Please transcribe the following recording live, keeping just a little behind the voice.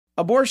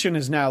Abortion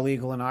is now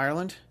legal in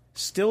Ireland.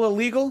 Still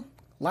illegal?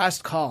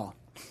 Last call.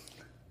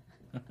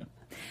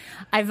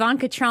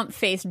 Ivanka Trump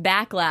faced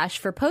backlash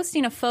for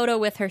posting a photo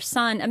with her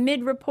son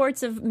amid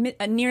reports of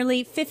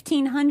nearly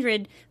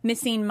 1,500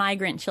 missing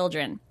migrant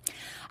children.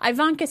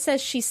 Ivanka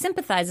says she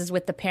sympathizes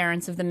with the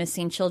parents of the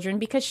missing children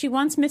because she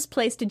once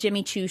misplaced a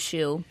Jimmy Choo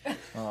shoe.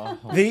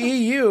 The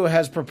EU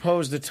has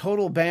proposed a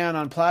total ban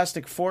on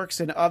plastic forks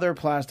and other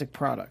plastic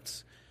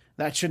products.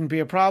 That shouldn't be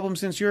a problem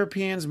since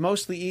Europeans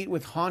mostly eat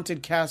with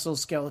haunted castle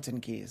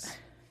skeleton keys.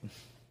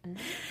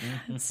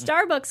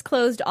 Starbucks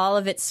closed all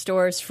of its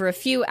stores for a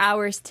few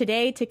hours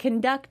today to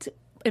conduct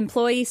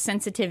employee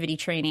sensitivity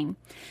training,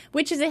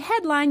 which is a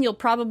headline you'll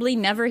probably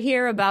never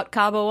hear about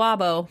Cabo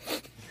Wabo.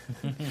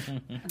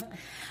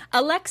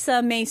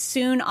 Alexa may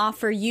soon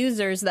offer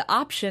users the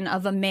option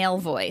of a male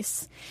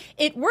voice.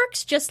 It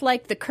works just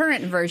like the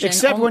current version.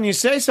 Except when you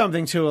say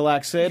something to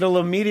Alexa, it'll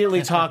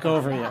immediately talk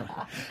over you.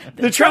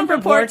 The Trump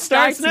Report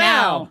starts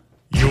now.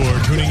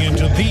 You're tuning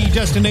into the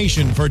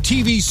destination for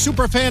TV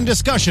superfan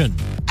discussion,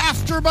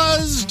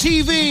 AfterBuzz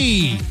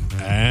TV.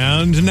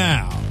 And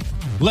now,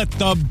 let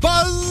the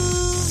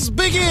buzz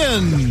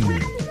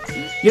begin.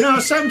 You know,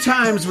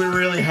 sometimes we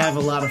really have a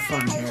lot of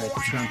fun here at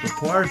the Trump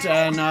Report,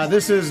 and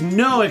this is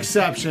no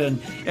exception.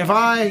 If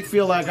I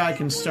feel like I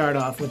can start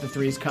off with the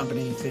Three's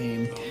Company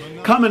theme,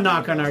 come and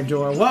knock on our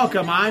door.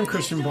 Welcome, I'm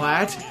Christian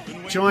Blatt,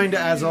 joined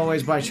as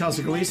always by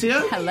Chelsea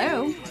Galicia.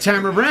 Hello.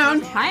 Tamara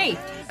Brown. Hi.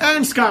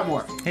 And Scott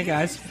Moore. Hey,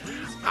 guys.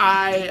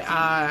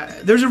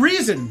 There's a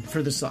reason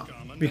for the song,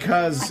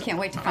 because... I can't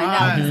wait to find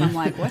out, because I'm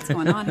like, what's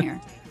going on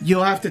here?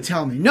 You'll have to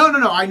tell me. No,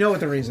 I know what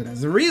the reason is.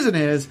 The reason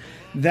is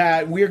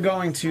that we're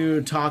going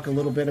to talk a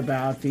little bit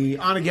about the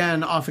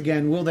on-again,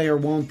 off-again, will they or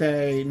won't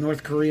they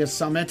North Korea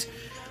summit.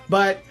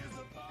 But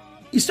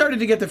you started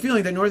to get the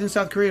feeling that North and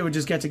South Korea would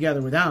just get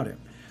together without him.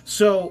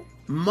 So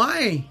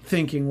my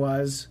thinking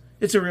was,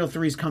 it's a real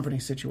Three's Company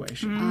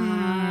situation.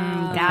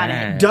 Got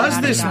it.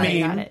 Does this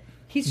mean...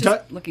 He's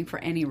just looking for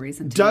any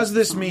reason to. Does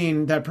this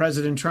mean that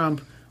President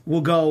Trump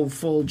will go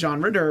full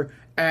John Ritter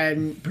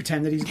and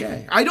pretend that he's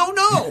gay? I don't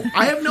know.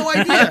 I have no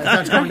idea if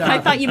that's going to happen.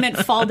 I thought you meant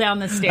fall down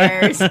the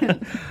stairs.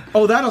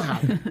 Oh, that'll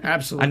happen.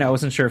 Absolutely. I know. I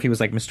wasn't sure if he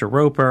was like Mr.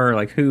 Roper,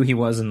 like who he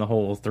was in the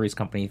whole Three's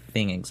Company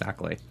thing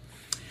exactly.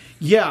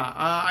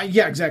 Yeah,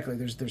 exactly.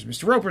 There's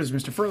Mr. Roper, there's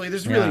Mr. Furley.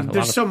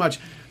 There's so much.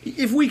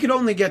 If we could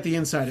only get the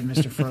inside of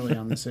Mr. Furley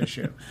on this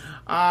issue.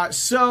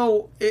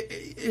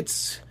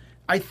 It's...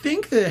 I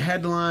think the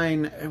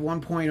headline at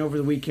one point over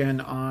the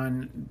weekend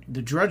on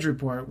the Drudge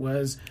Report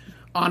was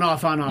on,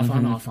 off, on, off,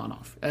 on, off, on,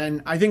 off.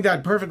 And I think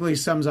that perfectly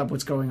sums up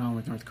what's going on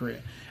with North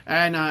Korea.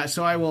 And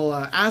so I will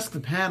ask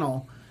the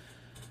panel,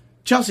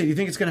 Chelsea, do you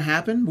think it's going to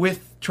happen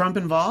with Trump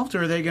involved?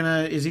 Or is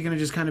he going to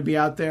just kind of be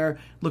out there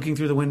looking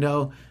through the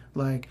window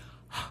like...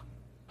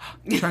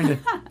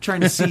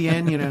 trying to see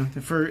in, you know,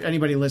 for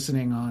anybody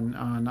listening on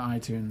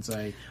iTunes,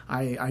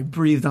 I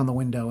breathed on the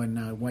window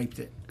and wiped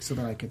it so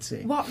that I could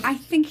see. Well, I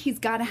think he's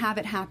got to have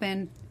it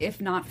happen,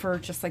 if not for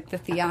just like the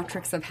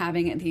theatrics of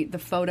having it, the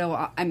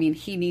photo. I mean,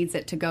 he needs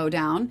it to go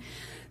down.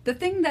 The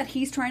thing that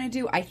he's trying to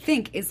do, I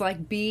think, is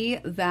like be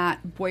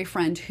that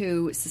boyfriend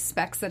who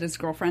suspects that his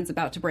girlfriend's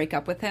about to break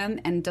up with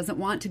him and doesn't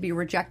want to be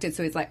rejected.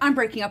 So he's like, I'm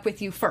breaking up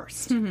with you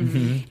first.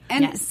 Mm-hmm.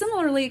 And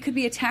similarly, it could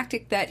be a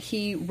tactic that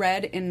he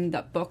read in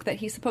the book that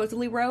he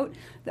supposedly wrote,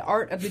 The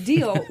Art of the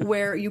Deal,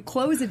 where you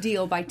close a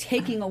deal by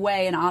taking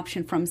away an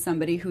option from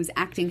somebody who's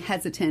acting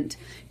hesitant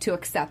to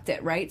accept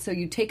it, right? So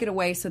you take it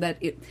away so that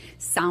it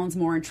sounds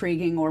more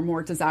intriguing or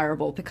more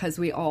desirable because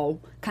we all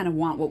kind of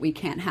want what we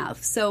can't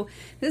have. So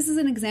this is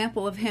an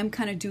example of him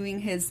kind of doing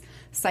his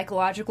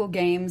psychological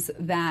games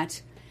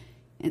that,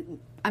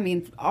 I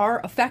mean,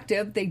 are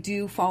effective. They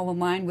do fall in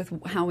line with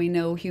how we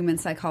know human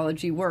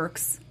psychology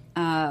works.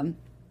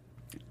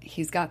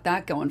 He's got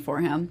that going for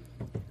him.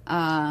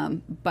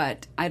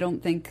 But I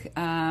don't think...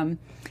 I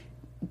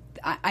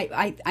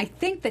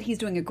think that he's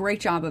doing a great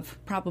job of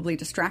probably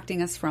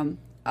distracting us from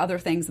other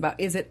things about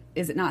is it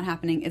not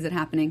happening, is it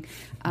happening,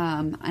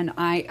 and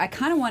I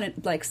kind of want to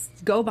like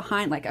go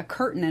behind like a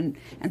curtain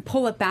and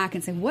pull it back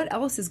and say what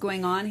else is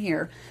going on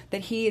here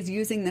that he is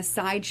using this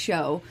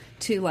sideshow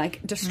to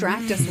like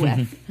distract us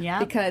with. Yeah,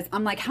 because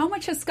I'm like, how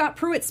much has Scott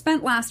Pruitt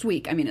spent last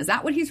week? I mean, is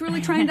that what he's really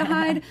trying to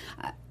hide?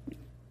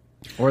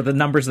 Or the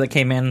numbers that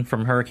came in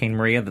from Hurricane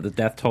Maria, that the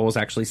death toll is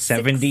actually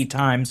 70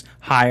 times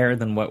higher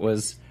than what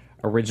was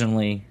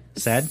originally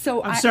said.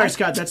 So I'm sorry,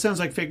 Scott. That sounds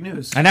like fake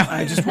news. I know.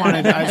 I just want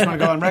to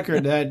go on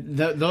record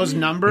that those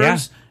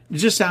numbers it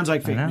just sounds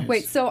like fake news.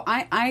 Wait, so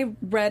I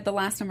read the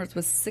last numbers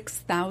was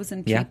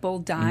 6,000 people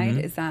died.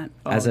 Is that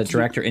as a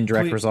direct or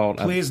indirect result?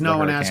 Please, of no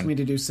one hurricane. ask me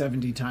to do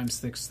 70 times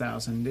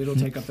 6,000. It'll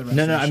take up the rest.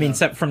 No, of the I mean, show.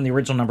 except from the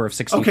original number of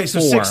 64. Okay, so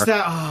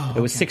 6,000.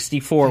 It was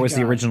 64 was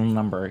the original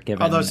number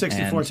given. Although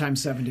 64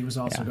 times 70 was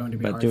also going to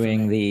be. But hard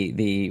doing for me.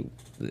 the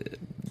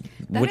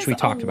which we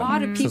talked about.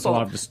 That is a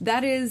lot of people. So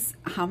That is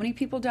how many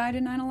people died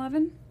in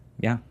 9/11?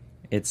 Yeah.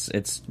 It's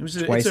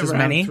twice as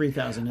many.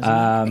 3,000,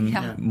 isn't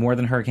it? More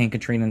than Hurricane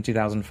Katrina in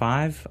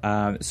 2005.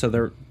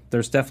 So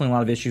there's definitely a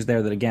lot of issues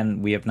there that,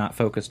 again, we have not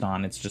focused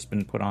on. It's just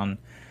been put on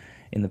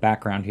in the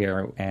background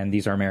here, and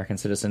these are American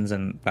citizens,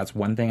 and that's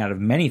one thing out of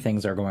many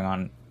things that are going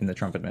on in the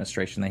Trump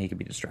administration that he could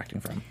be distracting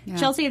from. Yeah.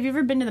 Chelsea, have you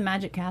ever been to the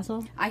Magic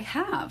Castle? I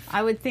have.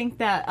 I would think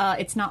that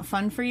it's not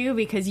fun for you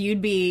because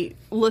you'd be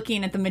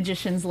looking at the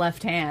magician's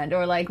left hand,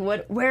 or like,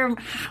 where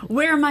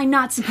am I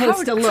not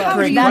supposed to look? How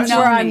do you That's know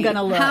where me? I'm going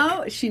to look.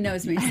 How she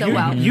knows me so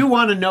well. You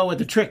want to know what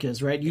the trick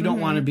is, right? You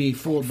don't want to be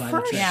fooled by the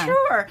trick. Yeah.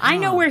 Sure. I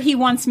know where he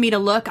wants me to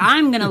look.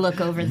 I'm going to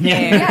look over there.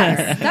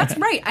 Yes, that's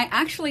right. I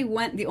actually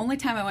went, the only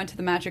time I went to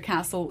the Magic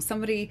Castle,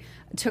 somebody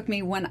took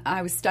me when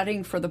I was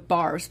studying for the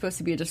bar. It was supposed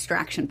to be a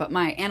distraction, but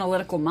my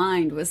analytical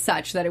mind was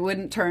such that it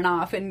wouldn't turn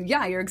off. And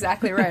yeah, you're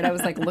exactly right. I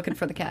was like looking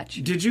for the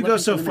catch. Did you go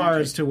so far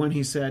as to when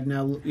he said,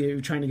 now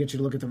you're trying to get you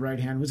to look at the right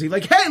hand, was he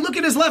like, hey, look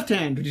at his left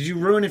hand? Did you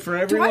ruin it for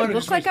Do everyone? I or look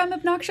just like make- I'm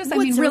obnoxious? I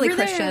What's mean, really, over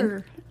there?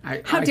 Christian.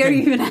 How dare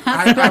you even ask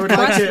that I would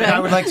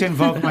question? like to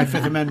invoke my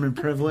Fifth Amendment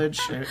privilege,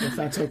 if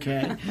that's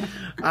okay.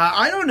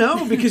 I don't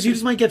know, because you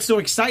just might get so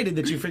excited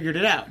that you figured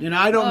it out.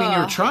 I don't mean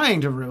you're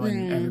trying to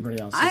ruin everybody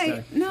else's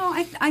day.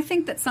 I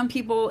think that some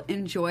people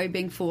enjoy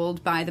being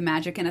fooled by the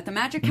magic, and at the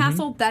Magic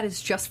Castle, that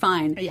is just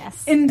fine.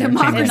 Yes. In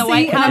democracy, In the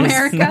White in House?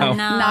 America, No.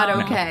 not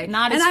okay.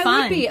 Not as and fun. I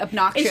would be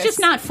obnoxious. It's just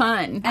not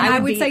fun. And I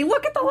would say,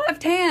 look at the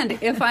left hand,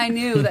 if I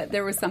knew that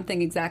there was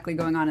something exactly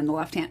going on in the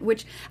left hand,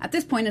 which at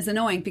this point is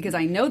annoying because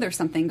I know there's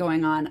something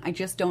going on. I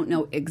just don't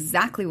know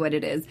exactly what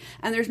it is.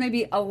 And there's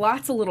maybe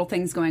lots of little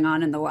things going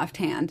on in the left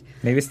hand.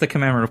 Maybe it's the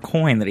commemorative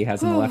coin that he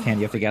has in the left hand.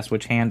 You have to guess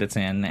which hand it's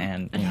in,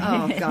 and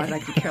Oh, God, I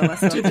could care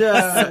less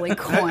about silly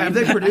coin. Have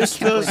they produced I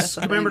can't believe those that's a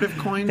thing. commemorative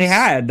coins? they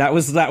had. That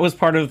was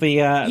part of the.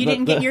 You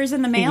didn't get yours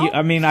in the mail?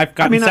 I mean, I've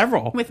gotten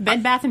several. with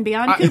Bed Bath and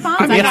Beyond coupons.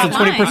 I mean, Yes, got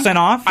the mine. 20%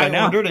 off. I I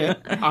know. ordered it.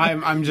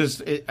 I'm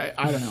just,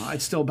 I don't know.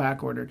 It's still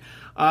back ordered.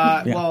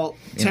 Well,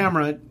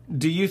 Tamara,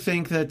 do you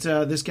think that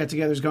this get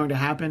together is going to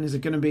happen? Is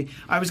it going to be?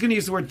 I was going to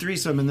use the word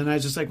threesome, and then I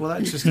was just like, well,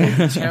 that's just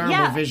a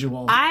terrible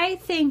visual. I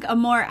think a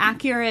more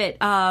accurate,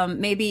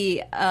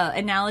 maybe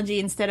analogy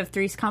instead of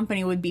Three's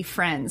Company would be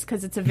Friends,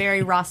 because it's a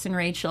very Ross and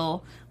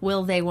Rachel,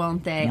 will they,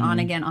 won't they, on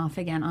again, off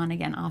again, on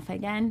again, off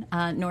again,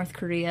 North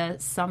Korea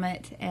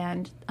summit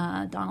and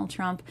Donald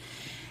Trump.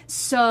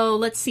 So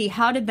let's see,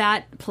 how did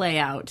that play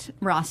out,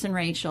 Ross and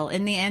Rachel?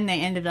 In the end, they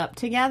ended up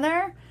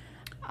together.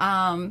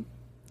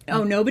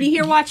 Nobody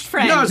here watched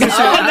Friends. No, I was gonna say,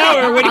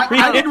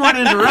 I didn't want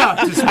to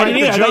interrupt. Despite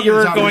the I thought joke you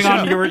were that's on the going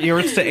on. show. You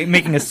were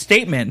making a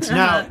statement.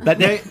 No, that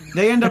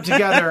they end up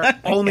together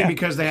only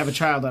because they have a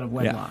child out of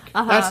wedlock.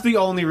 That's the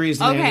only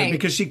reason they ended up,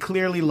 because she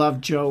clearly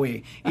loved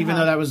Joey, even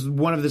though that was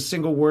one of the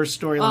single worst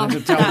storylines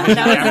of television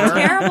That was ever.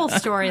 a terrible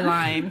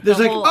storyline. There's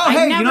The like, whole- oh, I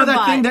hey, you never know that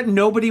bought- thing that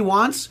nobody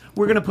wants?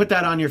 We're going to put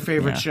that on your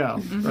favorite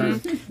show. Or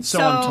so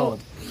I'm told.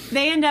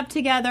 They end up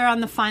together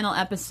on the final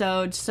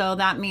episode, so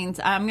that means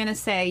I'm going to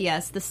say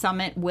yes, the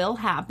summit will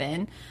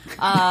happen,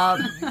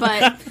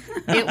 but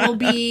it will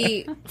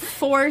be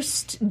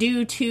forced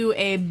due to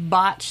a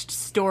botched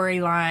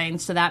storyline.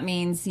 So that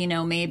means,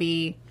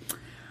 maybe,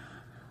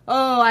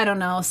 I don't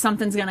know,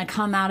 something's going to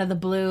come out of the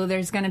blue.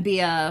 There's going to be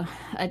a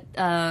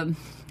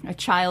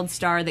child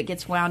star that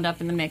gets wound up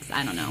in the mix.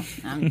 I don't know.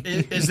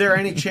 Is there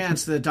any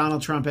chance that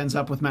Donald Trump ends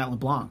up with Matt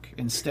LeBlanc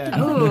instead?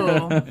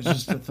 Ooh. It's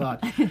just a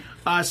thought.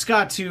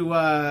 Scott, to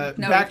No,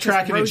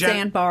 backtrack in a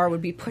Roseanne Barr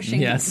would be pushing.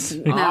 Yes.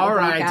 Matt All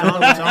LeBlanc right,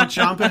 out. don't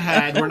jump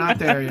ahead. We're not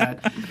there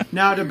yet.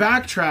 Now, to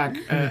backtrack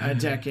a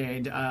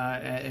decade,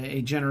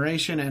 a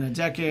generation and a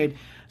decade,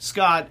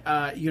 Scott,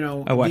 what?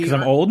 Because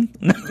I'm old.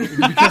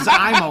 Because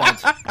I'm old.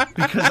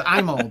 Because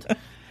I'm old.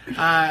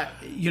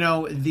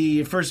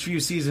 The first few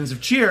seasons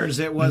of Cheers,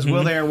 it was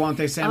will they or won't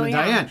they Sam and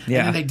yeah. Diane. Yeah.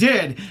 And then they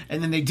did,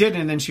 and then they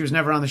didn't, and then she was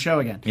never on the show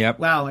again. Yep.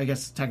 Well, I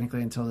guess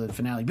technically until the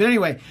finale. But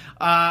anyway,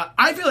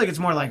 I feel like it's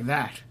more like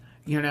that.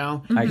 I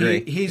agree.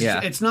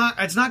 It's not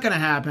going to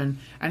happen,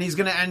 and he's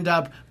going to end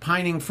up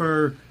pining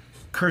for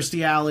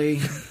Kirstie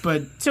Alley.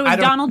 But So is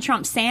Donald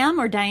Trump Sam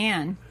or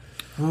Diane?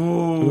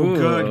 Ooh,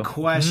 good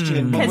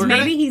question. But Because we're maybe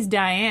gonna- he's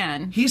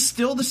Diane. he's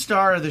still the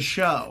star of the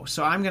show,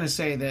 so I'm going to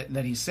say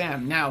that he's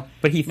Sam. Now,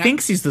 But he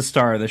thinks he's the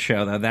star of the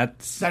show, though.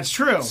 that's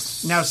true.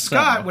 Now,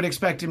 Scott would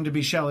expect him to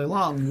be Shelley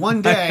Long.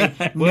 One day,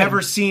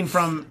 never seen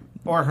from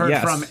or heard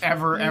Yes. from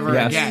ever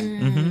Yes.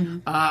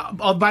 again.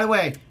 By the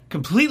way,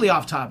 completely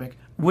off topic.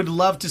 Would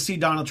love to see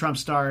Donald Trump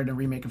star in a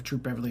remake of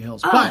Troop Beverly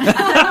Hills. But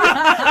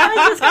I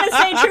was just going to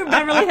say True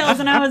Beverly Hills,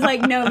 and I was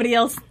like, nobody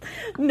else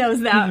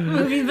knows that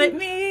movie but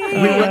me.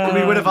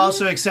 we would have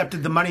also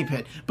accepted the Money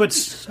Pit. But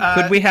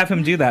Could we have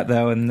him do that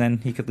though, and then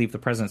he could leave the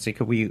presidency?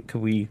 Could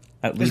we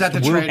at least that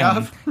the woo him?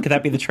 trade-off? Could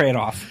that be the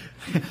trade-off?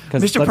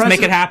 Because Mr. let's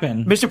make it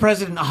happen. Mr.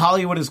 President,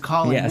 Hollywood is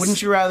calling. Yes. Wouldn't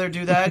you rather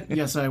do that?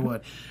 Yes, I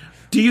would.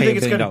 Do you Pay think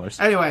 $1 it's billion. going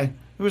to... Anyway,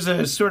 it was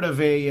a sort of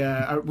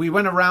we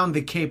went around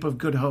the Cape of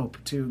Good Hope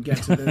to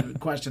get to the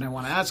question I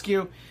want to ask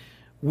you.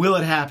 Will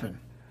it happen?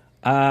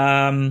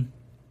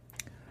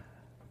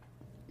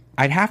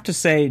 I'd have to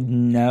say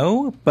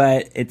no,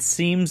 but it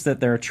seems that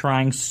they're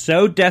trying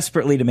so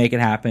desperately to make it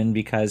happen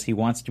because he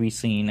wants to be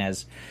seen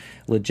as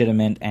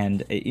legitimate,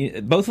 and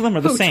both of them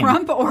are the Who, same.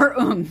 Trump or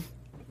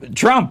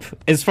Trump,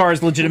 as far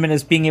as legitimate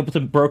as being able to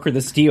broker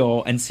this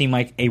deal and seem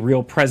like a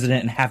real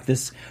president and have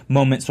this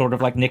moment sort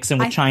of like Nixon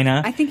with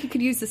China. I think you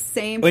could use the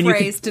same And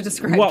phrase to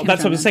describe Well, Kim that's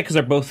what I Jong-un. was saying, because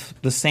they're both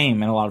the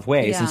same in a lot of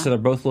ways. And Yeah. so they're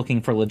both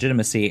looking for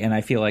legitimacy, and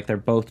I feel like they're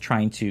both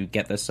trying to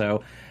get this.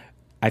 So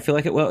I feel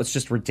like it's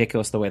just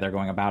ridiculous the way they're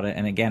going about it.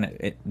 And again,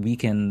 it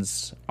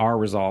weakens our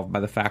resolve by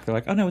the fact they're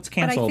like, oh no, it's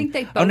canceled. think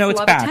they oh no, both it's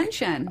love back.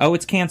 attention. Oh,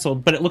 it's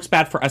canceled. But it looks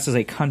bad for us as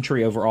a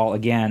country overall,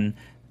 again,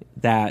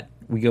 that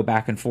we go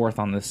back and forth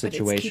on this But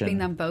situation. it's keeping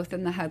them both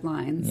in the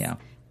headlines. Yeah.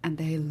 And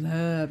they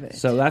love it.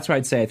 So that's why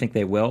I'd say I think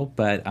they will,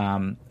 but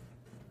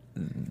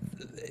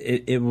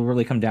it will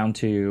really come down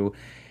to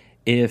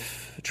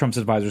if Trump's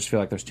advisors feel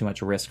like there's too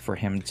much risk for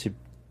him to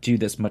do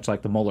this, much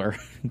like the Mueller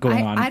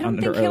going on I don't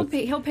under think oath.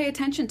 he'll pay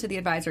attention to the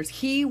advisors.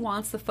 He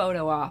wants the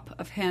photo op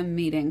of him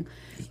meeting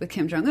with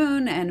Kim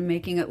Jong-un and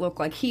making it look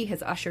like he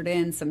has ushered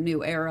in some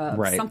new era of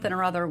Right. something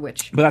or other,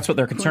 which... But that's what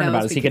they're who concerned knows,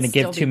 about. Is he we could going to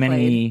give still too be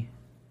many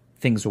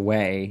things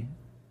away?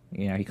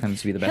 You know, he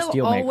claims to be the best He'll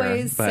deal maker.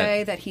 always but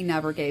say that he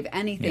never gave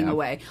anything Yeah.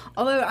 away.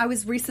 Although I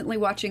was recently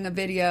watching a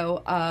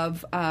video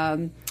of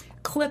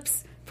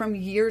clips from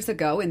years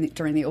ago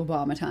during the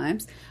Obama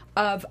times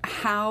of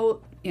how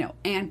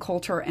Ann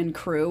Coulter and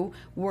crew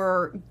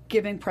were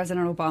giving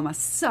President Obama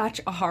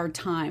such a hard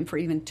time for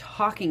even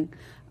talking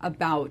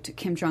about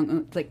Kim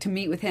Jong-un, like to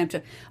meet with him.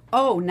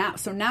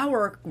 Now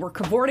we're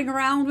cavorting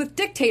around with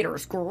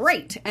dictators.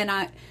 Great, and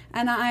I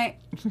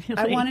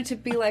Really? wanted to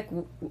be like,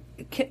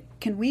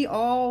 can we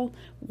all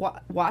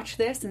watch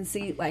this and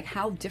see like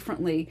how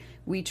differently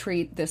we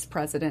treat this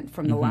president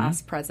from the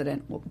last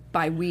president? Well,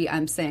 by we,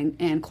 I'm saying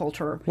Ann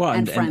Coulter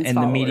and friends, and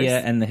the followers. media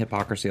and the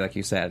hypocrisy, like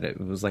you said, it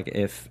was like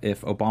if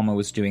Obama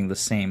was doing the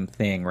same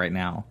thing right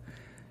now,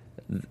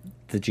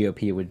 the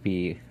GOP would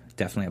be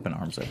definitely up in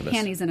arms over this.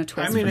 Panties in a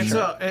twist. I mean,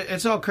 for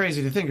it's all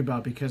crazy to think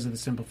about because of the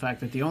simple fact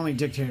that the only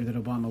dictator that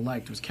Obama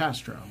liked was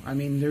Castro. I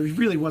mean, there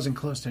really wasn't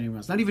close to anyone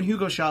else. Not even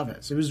Hugo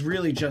Chavez. It was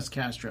really just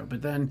Castro.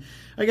 But then,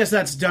 I guess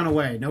that's done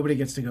away. Nobody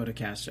gets to go to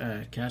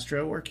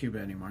Castro or Cuba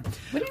anymore.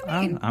 What do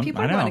you mean?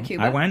 People I are know. going to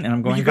Cuba. I went, and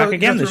I'm going You back go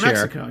again through this year.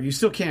 Mexico. You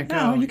still can't go.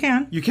 No, you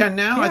can. You can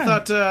now.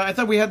 Yeah. I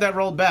thought we had that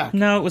rolled back.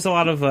 No, it was a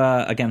lot of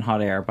again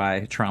hot air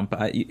by Trump.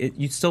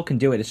 You still can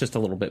do it. It's just a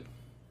little bit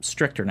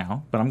stricter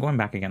now. But I'm going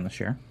back again this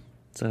year.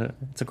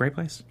 It's a great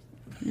place.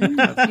 You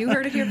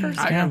heard it here first.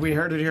 We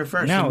heard it here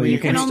first. No, And we you You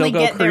can still only go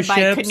get there cruise by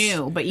ships.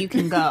 canoe, but you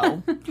can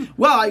go.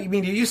 Well, I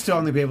mean, you used to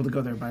only be able to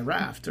go there by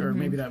raft, or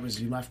maybe that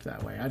was you left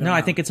that way. I don't know.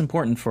 I think it's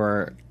important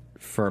for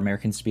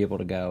Americans to be able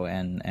to go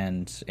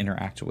and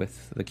interact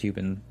with the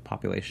Cuban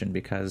population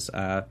because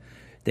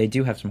they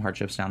do have some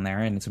hardships down there,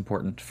 and it's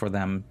important for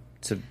them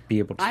to be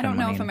able to I spend don't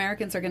know money if and-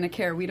 Americans are going to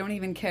care. We don't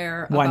even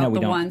care Well, I know about we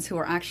the don't. ones who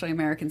are actually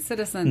American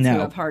citizens No. who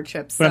have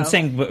hardships. But I'm so-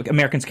 saying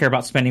Americans care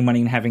about spending money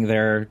and having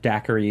their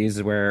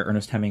daiquiris where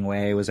Ernest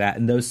Hemingway was at,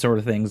 and those sort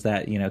of things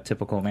that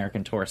typical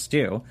American tourists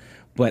do.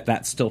 But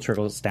that still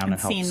trickles down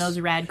and helps. Seeing those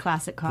rad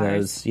classic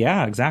cars.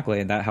 Yeah, exactly,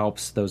 and that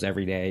helps those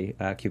everyday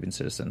Cuban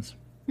citizens.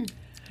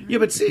 Yeah,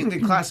 but seeing the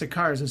classic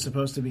cars is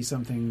supposed to be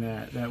something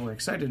that we're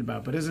excited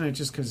about. But isn't it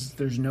just because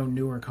there's no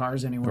newer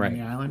cars anywhere on Right.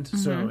 the island?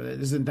 So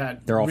isn't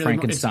that They're all really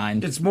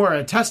Frankensteined. It's more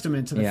a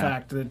testament to the Yeah.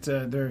 fact that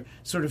they're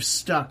sort of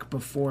stuck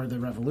before the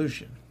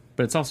revolution.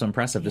 But it's also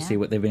impressive to Yeah. see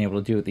what they've been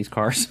able to do with these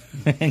cars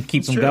and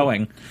keep them true.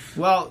 going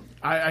Well,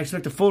 I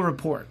expect a full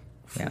report.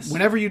 Yes.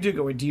 Whenever you do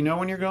go, do you know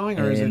when you're going,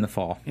 or is In it the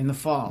fall. In the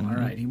fall. Mm-hmm. All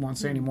right. He won't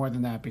say any more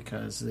than that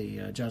because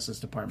the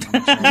Justice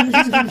Department.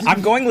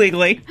 I'm going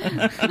legally.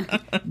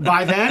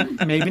 By then,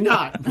 maybe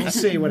not. We'll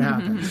see what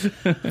happens.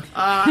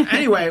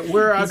 Anyway,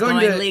 we're He's going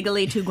going to.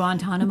 legally to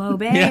Guantanamo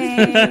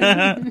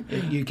Bay.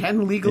 You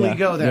can legally Yeah,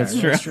 go there.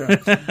 that's true.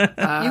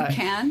 you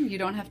can. You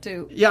don't have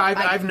to. Yeah,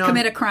 I've known-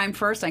 commit a crime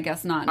first. I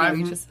guess not. No,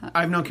 you just.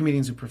 I've known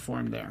comedians who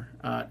performed there,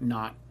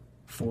 not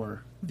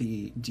for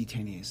the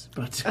detainees,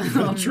 but for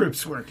the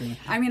troops working.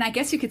 I mean, I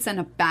guess you could send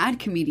a bad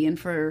comedian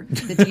for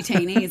the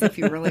detainees if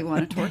you really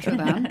want to torture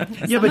them.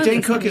 Yeah, but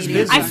Dane Cook is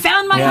busy. I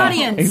found my Yeah,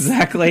 audience.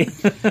 Exactly.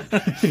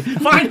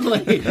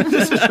 Finally,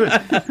 this is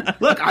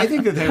look. I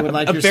think that they would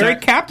like A your very Sarah,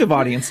 captive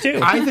audience, too.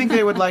 I think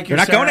they would like your.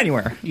 They're not Sarah, going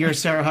anywhere. Your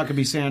Sarah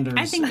Huckabee Sanders.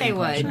 I think they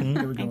would. impression.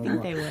 It I would go think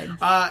well. they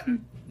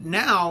would.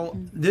 Now,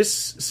 this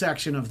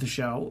section of the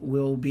show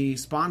will be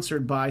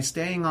sponsored by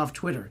staying off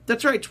Twitter.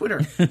 That's right,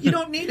 Twitter. You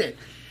don't need it.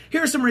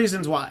 Here are some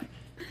reasons why.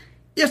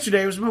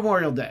 Yesterday was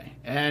Memorial Day,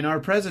 and our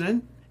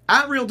president,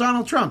 at real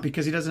Donald Trump,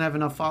 because he doesn't have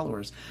enough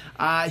followers,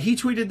 he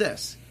tweeted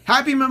this.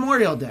 Happy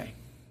Memorial Day.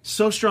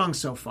 So strong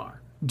so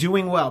far.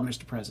 Doing well,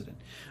 Mr. President.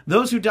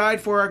 Those who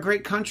died for our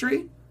great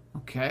country,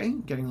 okay,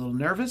 getting a little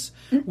nervous,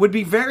 would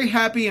be very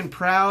happy and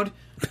proud,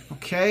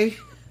 okay,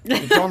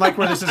 I don't like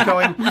where this is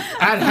going,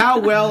 at how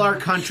well our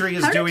country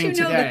is How doing did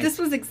you know today. that this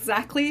was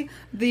exactly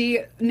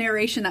the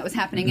narration that was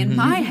happening in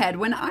my head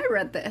when I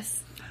read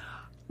this?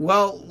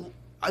 Well,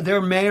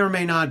 there may or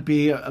may not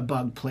be a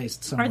bug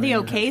placed somewhere. Are the in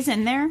your head. okays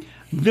in there?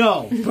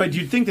 No, but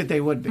you'd think that they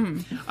would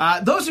be.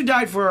 Those who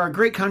died for our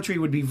great country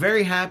would be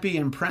very happy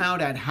and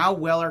proud at how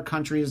well our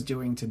country is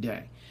doing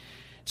today.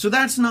 So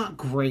that's not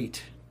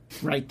great.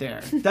 right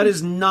there. That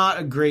is not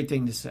a great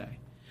thing to say.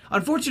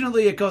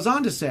 Unfortunately, it goes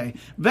on to say,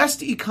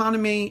 best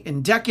economy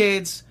in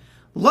decades,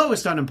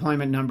 lowest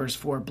unemployment numbers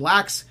for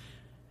blacks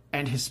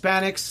and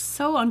Hispanics.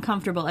 So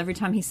uncomfortable every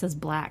time he says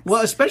blacks.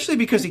 Well, especially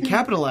because he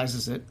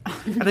capitalizes it.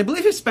 And I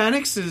believe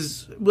Hispanics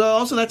is, well,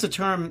 also that's a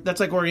term, that's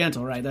like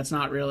Oriental, right? That's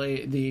not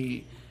really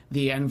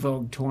the en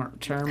vogue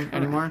term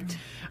anymore.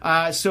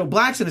 So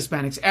blacks and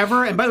Hispanics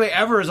ever, and by the way,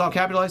 ever is all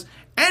capitalized,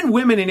 and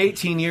women in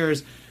 18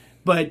 years.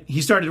 But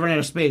he started to run out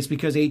of space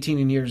because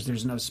 18 years,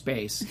 there's no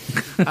space.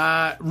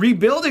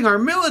 Rebuilding our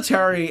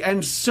military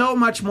and so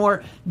much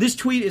more. This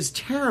tweet is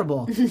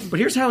terrible, but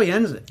here's how he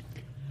ends it.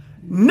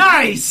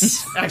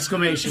 Nice!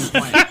 Exclamation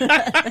point.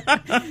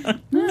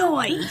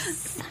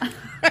 Nice.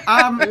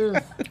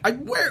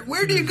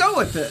 Where do you go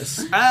with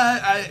this?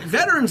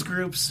 Veterans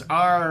groups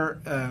are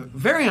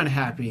very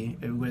unhappy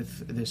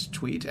with this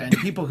tweet, and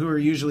people who are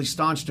usually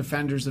staunch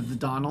defenders of the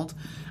Donald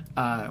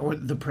or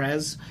the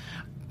Prez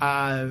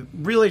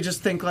really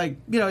just think like,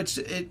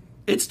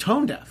 it's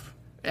tone deaf,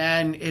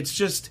 and it's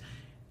just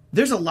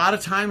there's a lot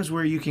of times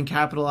where you can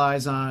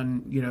capitalize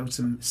on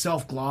some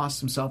self-gloss,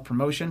 some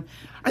self-promotion.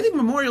 I think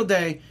Memorial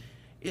Day.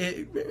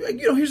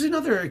 Here's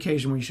another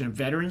occasion where you should have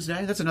Veterans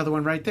Day. That's another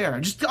one right there.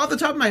 Just off the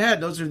top of my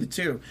head, those are the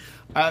two.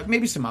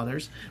 Maybe some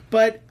others.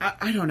 But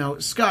I don't know.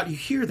 Scott, you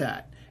hear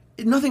that.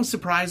 Nothing's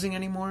surprising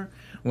anymore.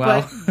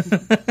 Well,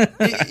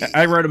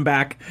 I wrote him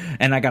back,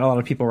 and I got a lot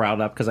of people riled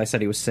up because I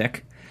said he was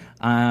sick.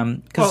 I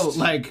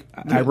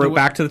wrote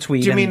back to the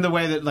tweet. Do you mean the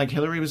way that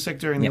Hillary was sick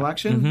during the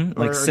election?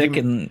 Mm-hmm. Sick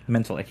and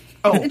mentally.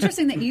 Oh, it's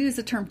interesting that you use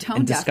the term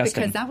tone deaf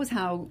disgusting. because that was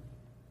how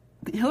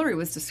Hillary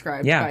was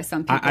described by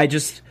some people.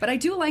 But I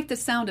do like the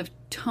sound of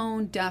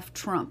tone deaf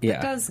Trump. Yeah,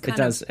 it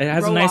does. It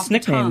has a nice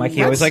nickname. Like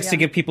he always likes to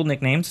give people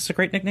nicknames. It's a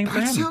great nickname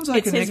for him. Sounds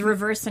like it's his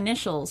reverse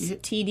initials.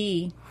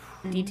 TD.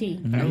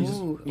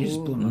 DT. You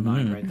just blew my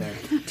mind right there.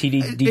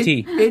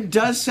 TD. It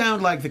does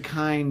sound like the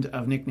kind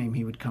of nickname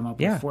he would come up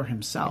with for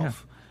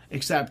himself.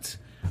 Except,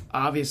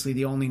 obviously,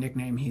 the only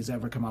nickname he's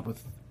ever come up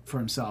with for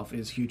himself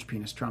is Huge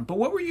Penis Trump. But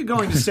what were you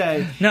going to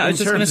say? No, I was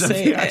just going to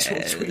say that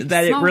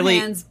Small it really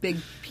hands, big,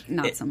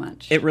 not so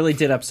much. It really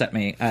did upset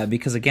me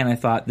because again, I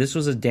thought this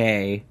was a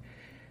day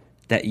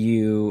that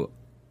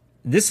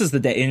this is the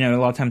day. A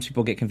lot of times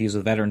people get confused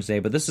with Veterans Day,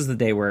 but this is the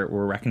day where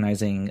we're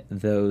recognizing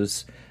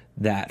those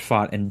that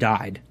fought and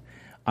died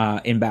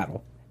in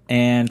battle.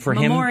 And for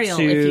Memorial,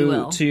 him if you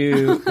will.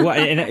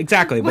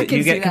 Exactly, but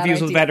you get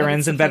confused with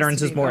veterans, and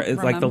veterans is more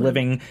remembered. like the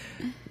living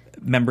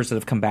members that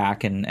have come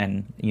back,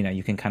 and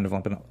you can kind of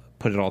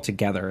put it all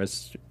together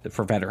as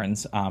for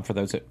veterans, for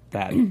those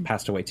that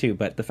passed away too.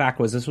 But the fact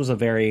was, this was a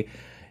very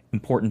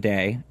important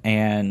day,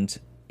 and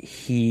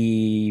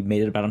he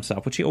made it about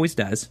himself, which he always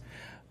does.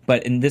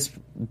 But in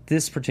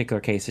this particular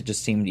case, it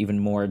just seemed even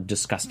more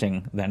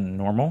disgusting than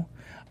normal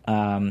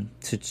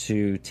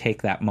to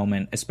take that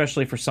moment,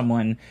 especially for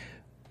someone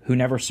who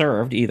never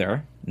served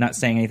either. Not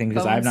saying anything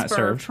because I have not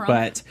served, Trump.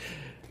 but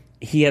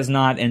he has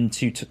not, and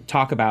to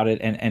talk about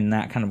it in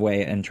that kind of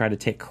way and try to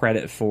take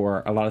credit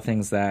for a lot of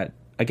things that,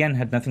 again,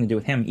 had nothing to do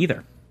with him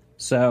either.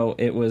 So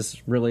it was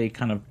really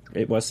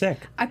it was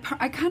sick. I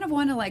kind of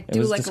want to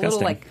do a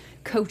little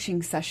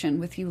coaching session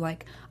with you.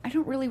 I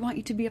don't really want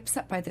you to be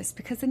upset by this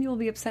because then you'll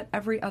be upset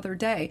every other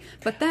day.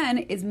 But then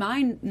is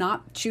mine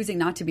not choosing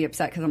not to be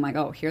upset because I'm like,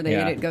 oh, here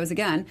it goes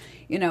again.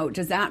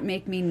 Does that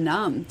make me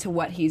numb to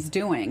what he's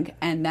doing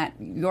and that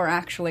you're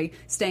actually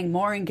staying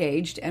more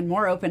engaged and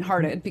more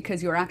open-hearted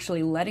because you're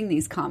actually letting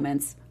these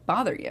comments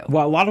bother you?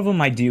 Well, a lot of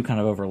them I do kind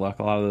of overlook,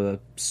 a lot of the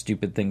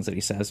stupid things that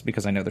he says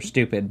because I know they're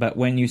stupid. But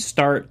when you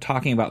start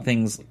talking about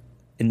things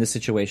in this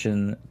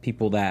situation,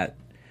 people that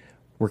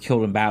were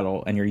killed in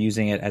battle, and you're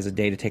using it as a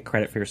day to take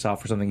credit for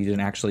yourself for something you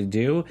didn't actually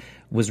do,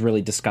 was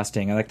really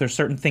disgusting. And there's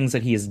certain things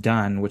that he has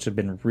done which have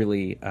been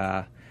really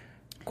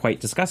quite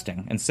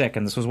disgusting and sick,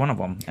 and this was one of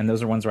them. And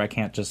those are ones where I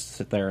can't just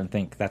sit there and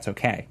think that's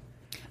okay.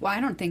 Well, I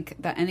don't think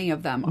that any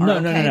of them are No.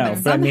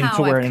 But But I mean, somehow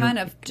to I've kind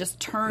of just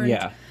turned.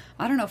 Yeah.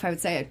 I don't know if I would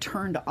say I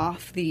turned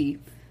off the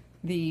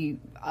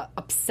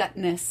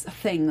upsetness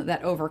thing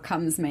that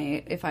overcomes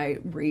me if I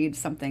read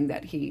something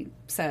that he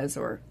says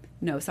or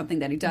know something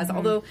that he does. Mm-hmm.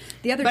 Although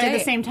the other But day, at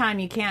the same time,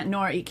 you can't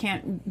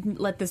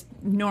let this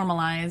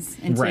normalize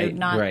into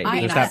not right. being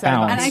There's that upset about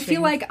balance. and I these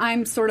feel things. like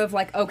I'm sort of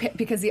okay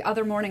because the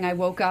other morning I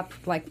woke up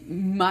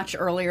much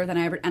earlier than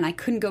I ever, and I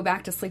couldn't go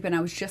back to sleep, and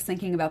I was just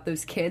thinking about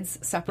those kids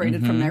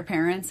separated from their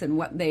parents and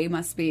what they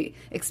must be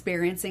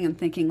experiencing, and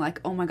thinking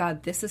oh my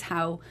God, this is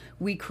how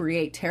we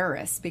create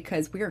terrorists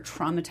because we are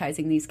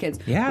traumatizing these kids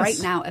right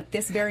now at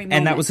this very moment.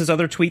 And that was his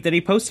other tweet that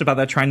he posted about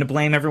that, trying to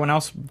blame everyone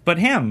else but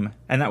him.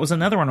 And that was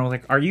another one. I was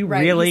like, are you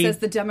really? He says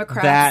the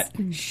Democrats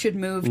that should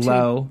move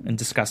low and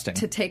disgusting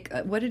to take.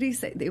 What did he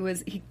say?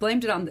 He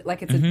blamed it on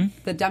it's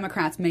the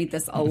Democrats made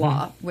this a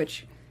law,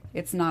 which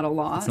it's not a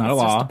law. It's not a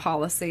law. Just a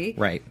policy,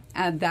 right?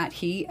 And that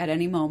he at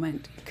any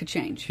moment could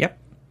change. Yep.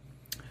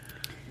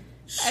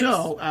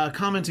 So,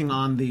 commenting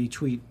on the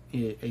tweet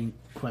in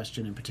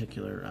question in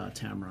particular,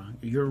 Tamara,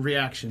 your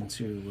reaction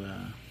to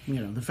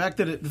the fact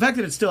that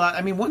it's still out.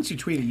 I mean, once you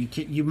tweet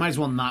it, you might as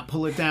well not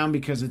pull it down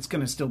because it's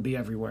going to still be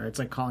everywhere. It's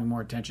like calling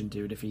more attention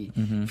to it if he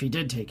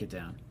did take it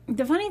down.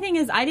 The funny thing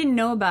is, I didn't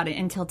know about it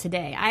until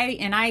today.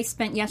 I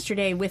spent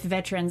yesterday with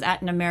veterans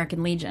at an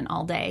American Legion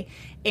all day,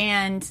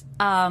 and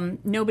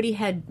nobody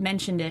had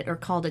mentioned it or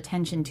called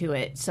attention to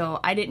it, so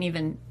I didn't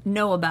even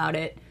know about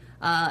it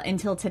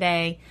until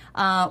today.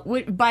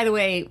 By the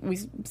way,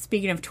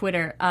 speaking of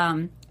Twitter,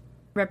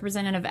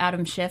 Representative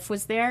Adam Schiff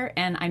was there,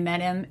 and I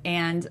met him,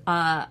 and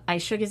I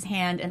shook his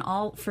hand, and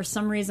for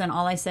some reason,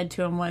 all I said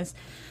to him was,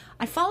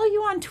 "I follow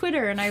you on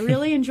Twitter, and I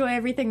really enjoy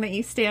everything that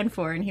you stand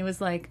for." And he was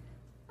like,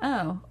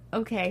 "Oh,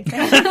 okay."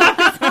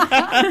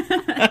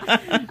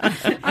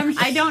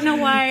 I don't know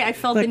why I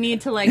felt the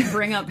need to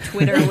bring up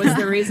Twitter was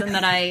the reason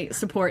that I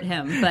support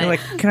him. But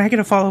can I get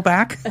a follow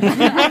back?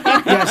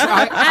 Yes,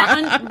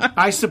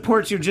 I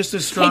support you just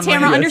as strongly. Hey,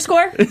 Tamara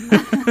underscore.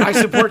 I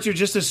support you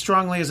just as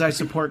strongly as I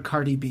support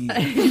Cardi B.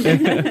 But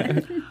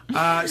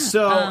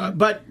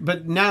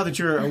now that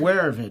you're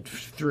aware of it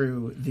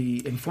through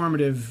the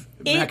informative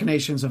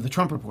machinations of the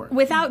Trump report,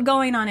 without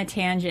going on a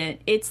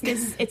tangent, it's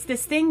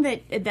this thing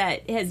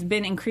that has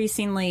been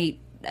increasingly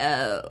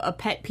a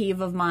pet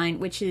peeve of mine,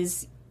 which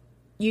is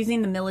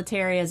using the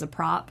military as a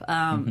prop.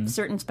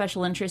 Certain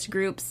special interest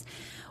groups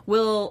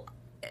will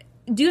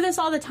do this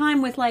all the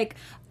time with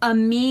a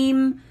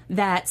meme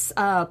that's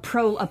a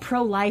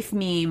pro-life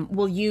meme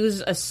will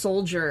use a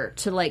soldier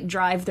to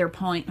drive their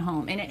point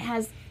home, and it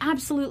has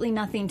absolutely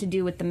nothing to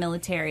do with the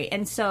military.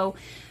 And so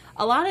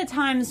a lot of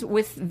times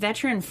with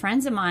veteran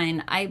friends of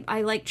mine,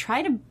 I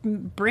try to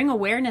bring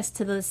awareness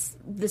to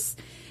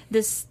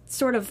this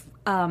sort of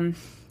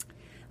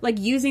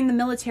using the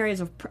military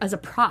as a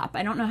prop.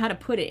 I don't know how to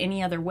put it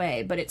any other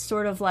way, but it's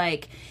sort of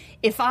like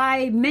if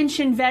I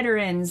mention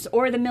veterans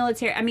or the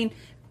military, I mean,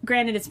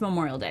 granted, it's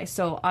Memorial Day,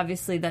 so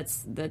obviously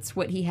that's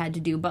what he had to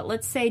do. But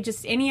let's say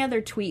just any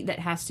other tweet that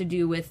has to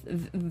do with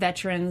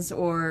veterans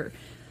or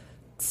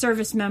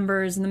service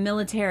members and the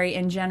military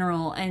in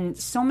general. And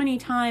so many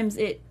times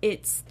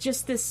it's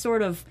just this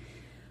sort of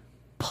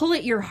pull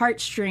at your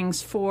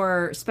heartstrings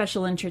for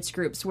special interest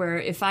groups where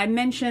if I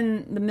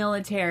mention the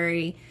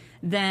military,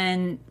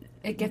 then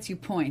it gets you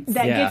points.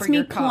 That gets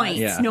me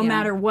points, no Yeah.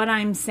 matter what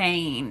I'm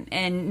saying,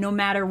 and no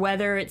matter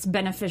whether it's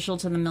beneficial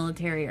to the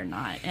military or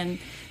not. And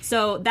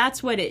so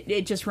that's what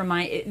it just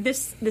reminded.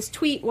 This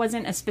tweet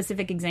wasn't a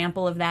specific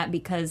example of that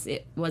because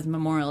it was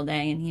Memorial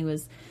Day and he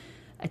was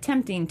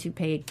attempting to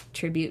pay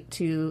tribute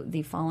to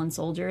the fallen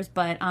soldiers,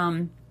 but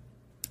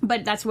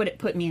that's what it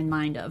put me in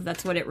mind of.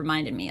 That's what it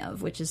reminded me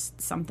of, which is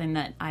something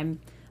that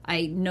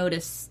I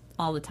notice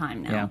all the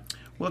time now. Yeah.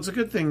 Well, it's a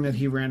good thing that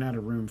he ran out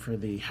of room for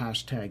the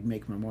hashtag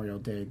Make Memorial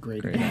Day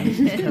Great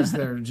Again because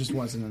there just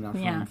wasn't enough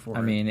room for it.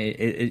 I mean,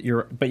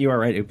 you are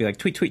right. It would be like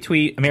tweet, tweet,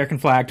 tweet, American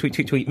flag, tweet,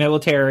 tweet, tweet,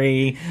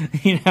 military.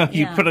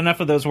 You put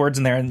enough of those words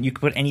in there, and you could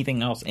put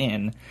anything else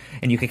in,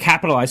 and you could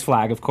capitalize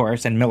flag, of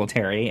course, and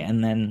military,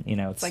 and then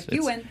it's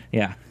you win.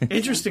 Yeah.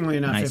 Interestingly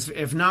enough, Nice.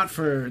 if not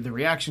for the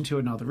reaction to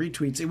it and all the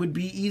retweets, it would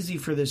be easy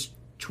for this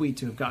tweet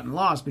to have gotten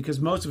lost because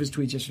most of his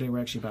tweets yesterday were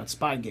actually about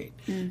Spygate.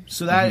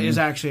 So that is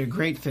actually a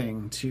great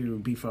thing to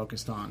be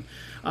focused on.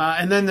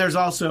 And then there's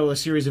also a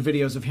series of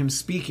videos of him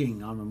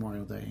speaking on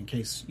Memorial Day in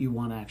case you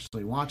want to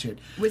actually watch it.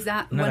 Was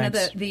that one of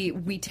the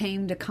We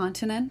Tamed a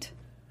Continent?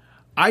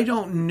 I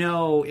don't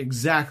know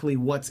exactly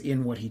what's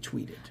in what he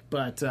tweeted,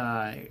 but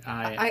I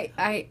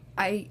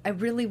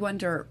really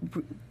wonder.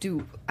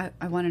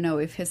 I want to know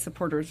if his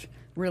supporters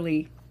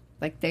really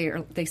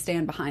they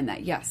stand behind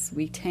that. Yes,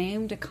 we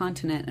tamed a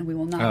continent, and we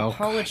will not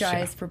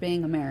apologize for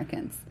being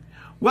Americans.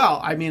 Well,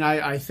 I mean,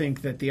 I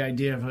think that the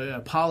idea of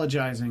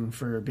apologizing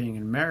for being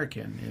an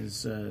American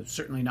is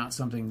certainly not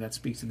something that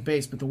speaks to the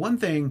base. But the one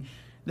thing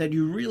that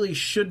you really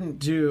shouldn't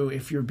do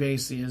if your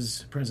base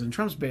is President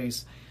Trump's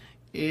base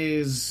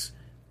is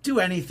do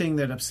anything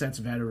that upsets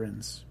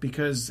veterans,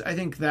 because I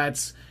think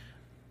that's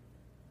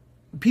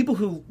people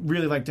who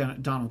really like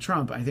Donald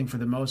Trump, I think for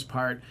the most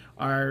part,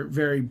 are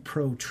very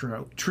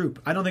pro-troop.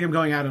 I don't think I'm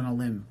going out on a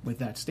limb with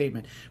that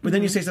statement. But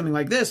then you say something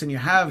like this, and you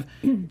have,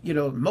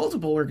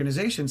 multiple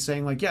organizations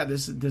saying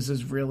this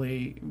is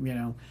really,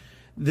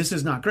 this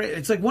is not great.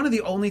 It's like one of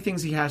the only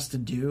things he has to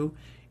do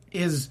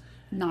is.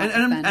 And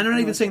I'm not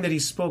even saying that he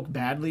spoke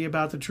badly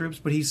about the troops,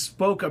 but he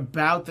spoke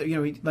about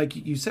like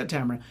you said,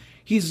 Tamara,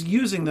 he's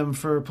using them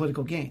for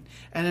political gain.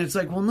 And it's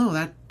like, well,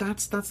 no,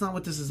 that's not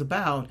what this is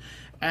about.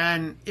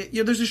 And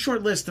there's a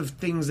short list of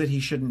things that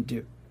he shouldn't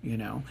do,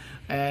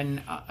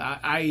 and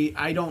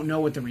I don't know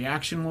what the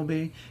reaction will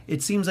be.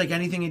 It seems like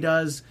anything he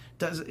does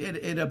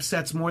it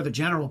upsets more the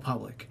general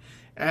public.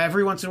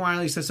 Every once in a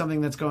while he says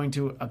something that's going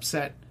to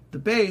upset the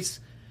base.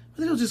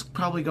 But he'll just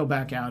probably go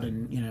back out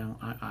and,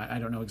 I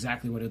don't know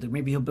exactly what he'll do.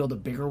 Maybe he'll build a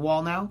bigger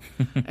wall now,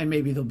 and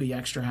maybe they'll be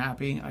extra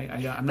happy.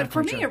 I'm not But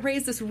for me, sure. it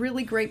raised this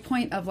really great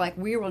point of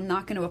we are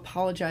not going to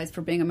apologize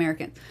for being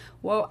American.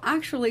 Well,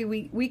 actually,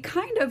 we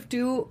kind of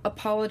do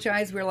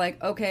apologize. We're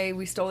like, okay,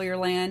 we stole your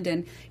land,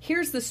 and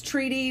here's this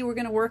treaty. We're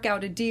going to work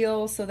out a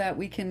deal so that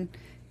we can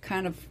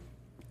kind of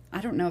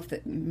I don't know if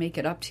that make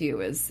it up to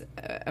you is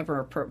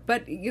ever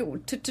but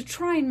to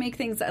try and make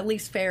things at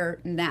least fair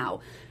now.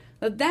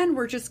 But then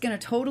we're just going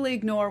to totally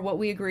ignore what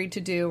we agreed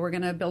to do. We're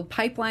going to build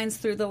pipelines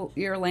through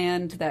your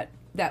land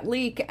that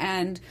leak,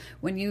 and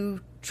when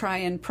you try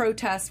and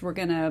protest, we're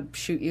going to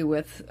shoot you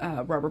with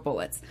rubber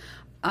bullets.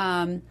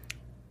 Okay.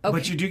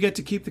 But you do get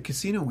to keep the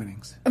casino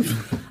winnings.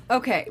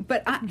 Okay,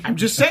 but I'm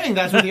just saying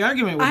that's what the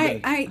argument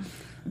would be.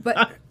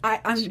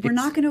 We're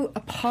not going to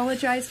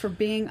apologize for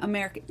being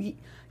American.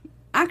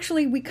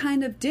 Actually, we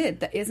kind of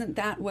did. Isn't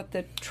that what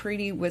the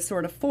treaty was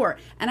sort of for?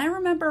 And I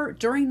remember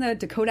during the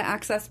Dakota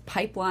Access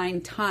Pipeline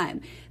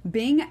time,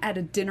 being at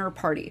a dinner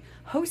party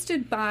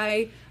hosted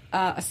by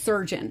a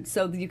surgeon.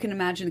 So you can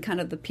imagine kind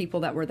of the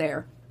people that were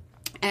there.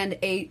 And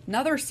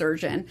another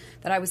surgeon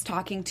that I was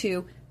talking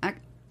to,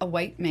 a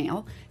white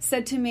male,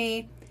 said to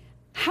me,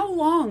 "How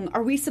long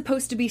are we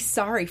supposed to be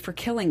sorry for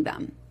killing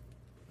them?"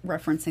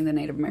 Referencing the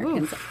Native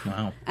Americans. Oof.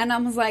 Wow. And I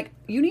was like,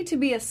 you need to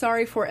be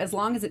sorry for as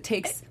long as it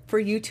takes for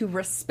you to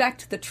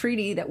respect the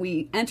treaty that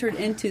we entered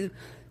into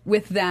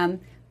with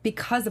them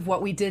because of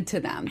what we did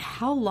to them.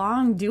 How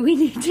long do we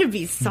need to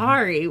be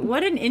sorry?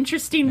 What an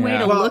interesting way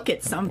to look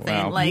at something.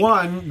 Wow. Like,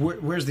 one,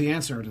 where's the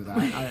answer to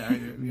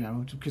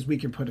that? Because we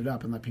can put it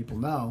up and let people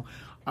know.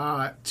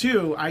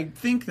 Two, I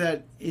think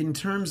that in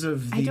terms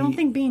of I don't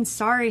think being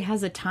sorry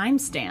has a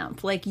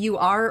timestamp. Like, you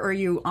are or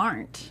you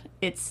aren't.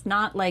 It's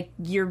not like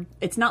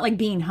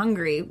being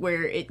hungry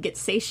where it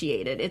gets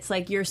satiated. It's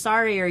like you're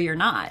sorry or you're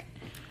not.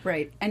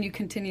 Right. And you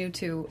continue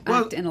to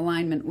act in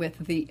alignment with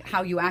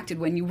how you acted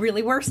when you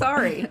really were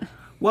sorry.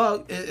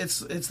 Well, it's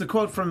the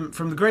quote from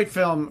the great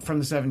film from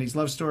the 70s,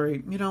 Love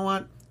Story. You know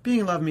what? Being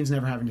in love means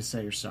never having to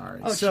say you're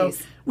sorry. So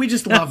geez. we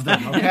just love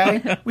them,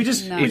 okay? We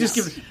just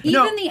give it.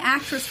 Even the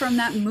actress from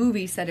that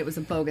movie said it was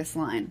a bogus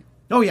line.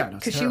 Oh yeah,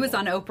 because she was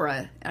on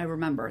Oprah. I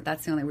remember.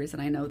 That's the only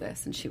reason I know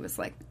this, and she was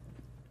like,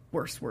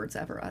 worst words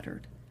ever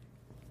uttered.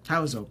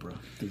 How is Oprah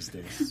these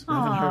days? I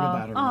haven't heard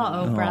about her.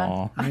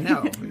 Oprah. I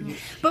know,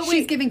 but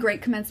she's giving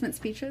great commencement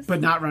speeches,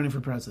 but not running for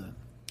president.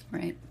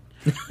 Right.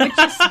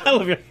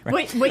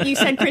 What you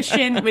said,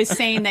 Christian, was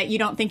saying that you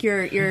don't think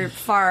you're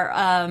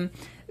far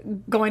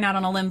going out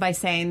on a limb by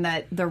saying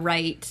that the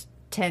right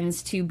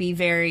tends to be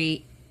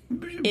very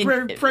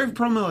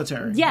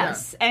pro-military.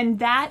 Yes, yeah. And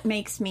that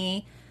makes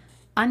me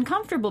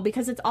uncomfortable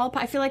because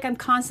I feel like I'm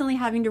constantly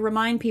having to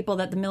remind people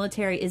that the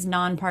military is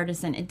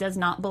nonpartisan. It does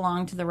not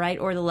belong to the right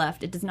or the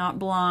left. It does not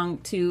belong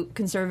to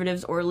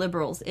conservatives or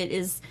liberals. It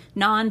is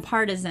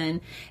nonpartisan,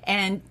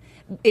 and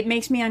it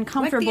makes me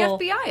uncomfortable. Like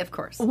the FBI, of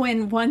course.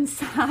 When one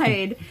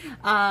side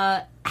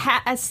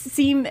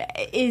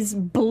is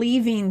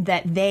believing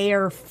that they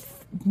are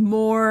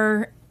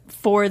more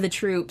for the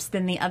troops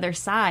than the other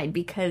side,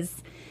 because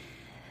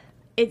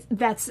you're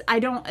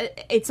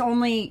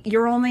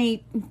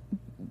only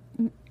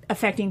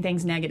affecting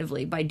things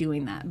negatively by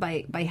doing that,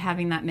 by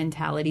having that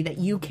mentality that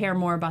you care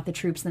more about the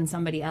troops than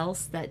somebody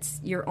else.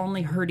 You're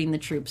only hurting the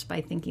troops by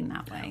thinking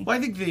that way. Well,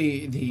 I think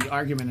the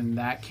argument in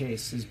that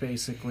case is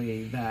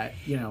basically that,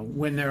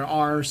 when there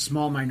are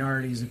small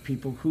minorities of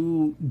people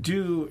who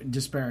do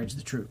disparage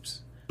the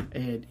troops,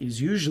 it is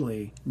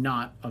usually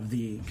not of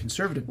the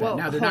conservative bent.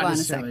 Now, they're hold not on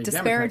necessarily a sec.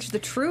 Disparage Democrats. the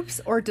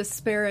troops or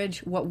disparage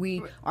what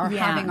we are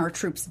having our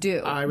troops do?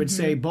 I would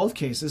say both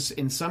cases.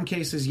 In some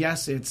cases,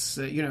 yes, it's,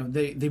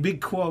 the big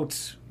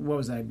quote, what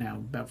was that now,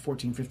 about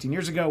 14, 15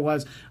 years ago,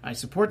 was, I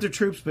support the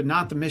troops, but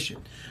not the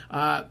mission.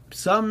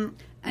 Some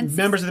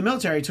members of the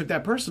military took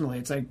that personally.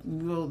 It's like,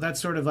 well,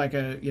 that's sort of like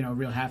a,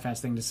 real half-assed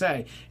thing to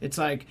say. It's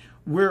like,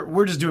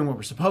 we're just doing what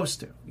we're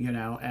supposed to,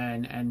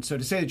 and so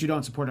to say that you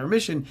don't support our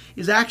mission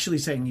is actually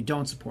saying you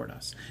don't support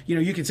us.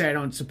 You can say I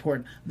don't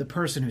support the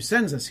person who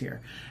sends us here,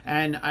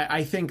 and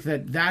I think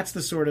that that's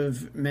the sort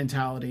of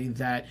mentality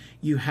that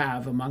you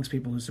have amongst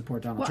people who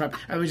support Donald Trump.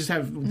 I would just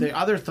have the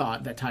other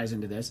thought that ties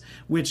into this,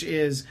 which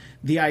is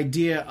the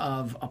idea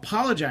of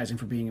apologizing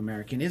for being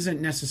American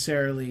isn't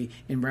necessarily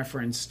in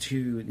reference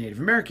to Native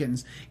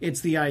Americans.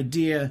 It's the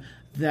idea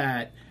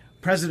that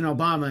President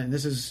Obama, and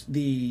this is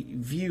the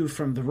view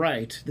from the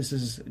right, this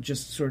is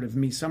just sort of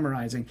me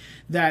summarizing,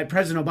 that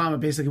President Obama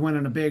basically went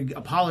on a big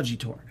apology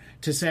tour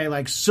to say,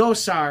 like, so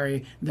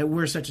sorry that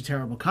we're such a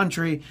terrible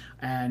country,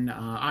 and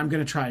I'm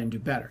going to try and do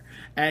better.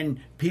 And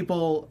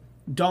people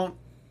don't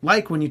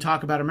like when you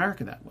talk about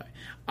America that way.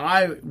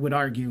 I would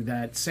argue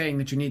that saying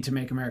that you need to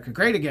make America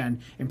great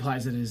again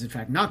implies that it is, in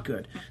fact, not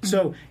good.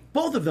 So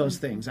both of those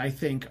things, I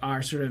think,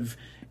 are sort of,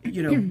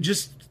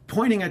 just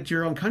pointing at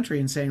your own country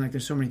and saying, like,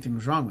 there's so many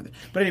things wrong with it.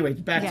 But anyway,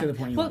 back to the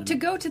point you wanted to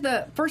make. Go to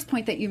the first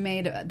point that you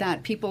made,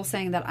 that people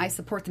saying that I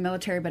support the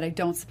military but I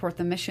don't support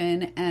the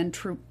mission, and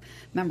troop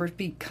members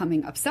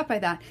becoming upset by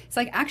that. It's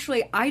like,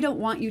 actually, I don't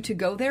want you to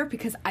go there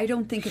because I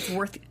don't think it's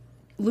worth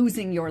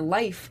losing your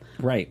life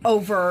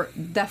over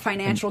the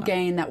financial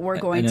gain that we're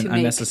going to make.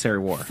 Unnecessary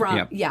war.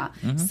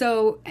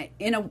 So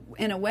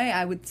in a way,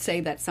 I would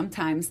say that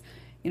sometimes,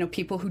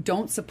 people who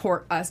don't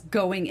support us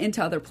going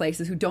into other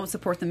places, who don't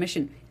support the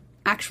mission,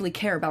 actually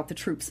care about the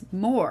troops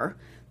more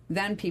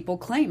than people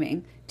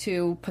claiming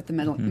to put the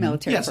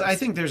military Yes, first. I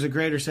think there's a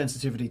greater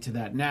sensitivity to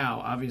that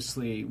now.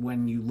 Obviously,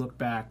 when you look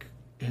back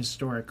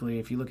historically,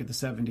 if you look at the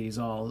 70s,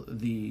 all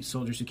the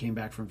soldiers who came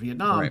back from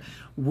Vietnam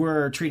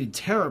were treated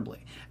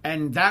terribly.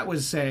 And that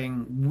was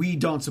saying, we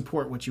don't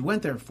support what you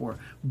went there for.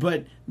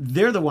 But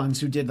they're the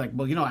ones who did like,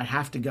 well, I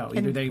have to go.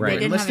 Either they were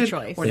didn't have a enlisted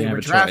choice. or They they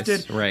didn't were have a choice,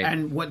 drafted. right.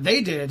 And what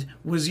they did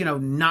was,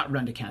 not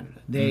run to Canada.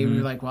 They were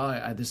like,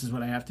 well, this is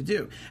what I have to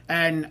do.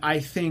 And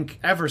I think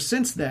ever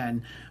since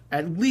then,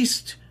 at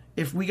least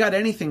if we got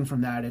anything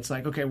from that, it's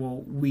like, okay,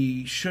 well,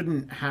 we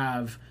shouldn't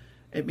have...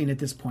 I mean, at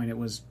this point, it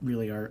was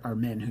really our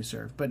men who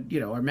serve. But,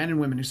 our men and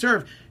women who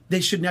serve,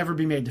 they should never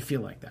be made to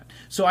feel like that.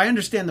 So I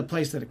understand the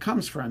place that it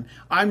comes from.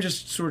 I'm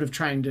just sort of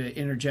trying to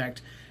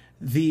interject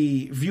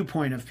the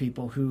viewpoint of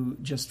people who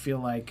just feel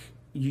like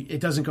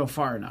it doesn't go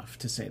far enough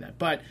to say that.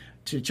 But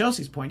to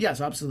Chelsea's point, yes,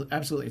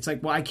 absolutely. It's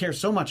like, well, I care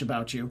so much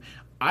about you.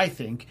 I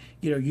think,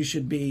 you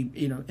should be,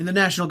 in the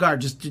National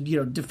Guard, just,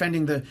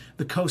 defending the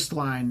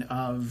coastline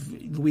of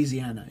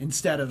Louisiana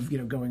instead of,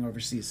 going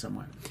overseas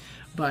somewhere.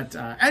 But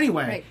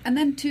anyway. Right. And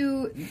then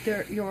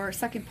your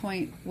second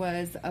point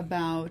was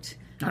about...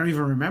 I don't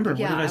even remember.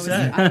 Yeah, what did I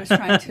say? I was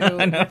trying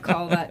to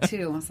recall that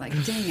too. I was like,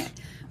 dang it.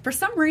 For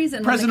some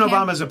reason... President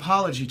Obama's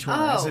apology tour,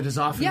 as it is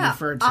often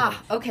referred to.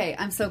 Okay.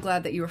 I'm so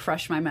glad that you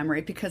refreshed my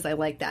memory because I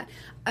like that.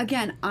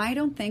 Again, I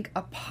don't think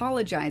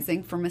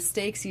apologizing for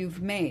mistakes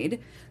you've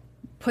made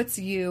puts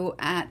you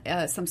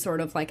at some sort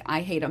of like,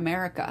 I hate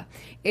America.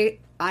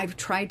 I've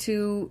tried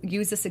to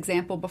use this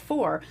example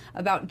before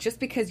about just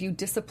because you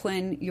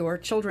discipline your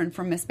children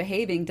for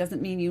misbehaving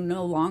doesn't mean you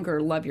no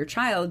longer love your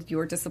child.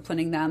 You're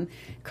disciplining them,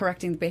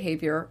 correcting the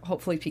behavior,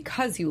 hopefully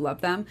because you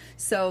love them.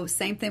 So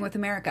same thing with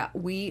America.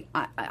 We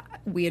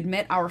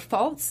admit our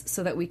faults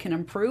so that we can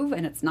improve,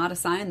 and it's not a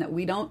sign that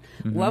we don't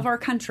love our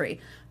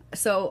country.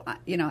 So,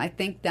 I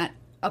think that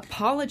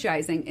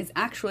apologizing is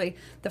actually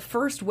the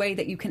first way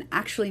that you can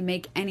actually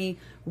make any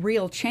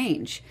real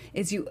change.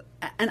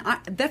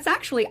 That's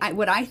actually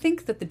what I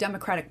think that the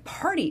Democratic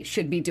Party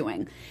should be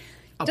doing.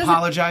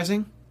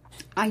 Apologizing?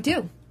 I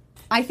do.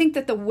 I think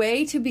that the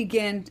way to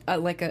begin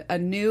a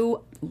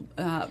new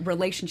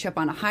relationship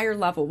on a higher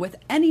level with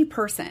any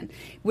person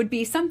would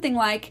be something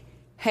like,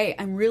 hey,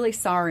 I'm really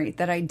sorry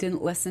that I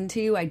didn't listen to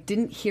you. I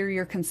didn't hear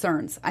your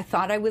concerns. I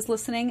thought I was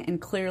listening,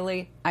 and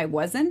clearly I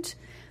wasn't.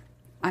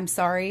 I'm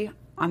sorry.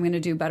 I'm going to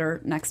do better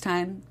next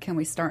time. Can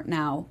we start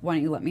now? Why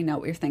don't you let me know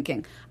what you're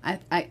thinking?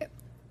 I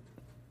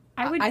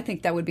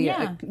think that would be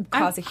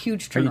cause a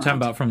huge turnaround. Are you talking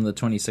about from the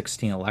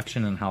 2016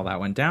 election and how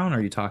that went down? Or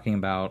are you talking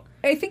about...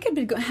 I think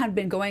it had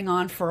been going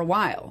on for a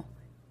while.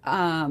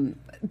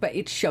 But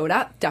it showed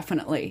up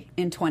definitely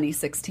in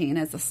 2016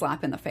 as a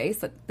slap in the face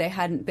that they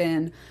hadn't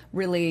been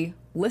really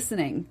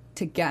listening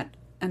to get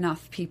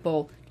enough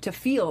people to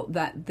feel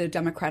that the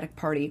Democratic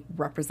Party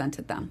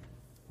represented them.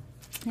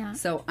 Yeah.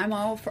 So I'm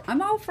all for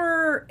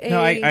a...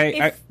 No,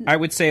 I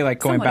would say, like,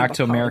 going back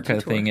to America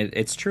tour. thing,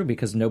 it's true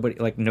because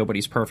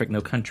nobody's perfect.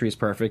 No country is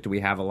perfect. We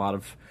have a lot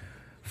of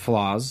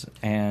flaws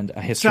and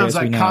a history. Sounds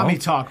as we like know. commie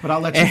talk, but I'll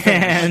let you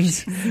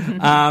finish.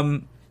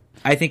 And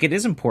I think it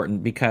is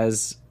important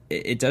because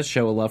it does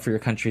show a love for your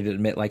country to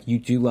admit, like, you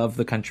do love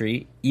the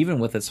country even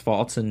with its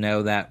faults, and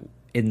know that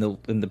in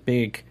the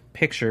big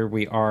picture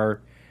we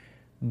are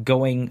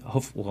going.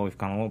 Well, we've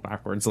gone a little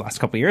backwards the last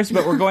couple of years,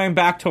 but we're going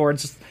back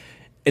towards,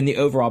 in the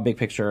overall big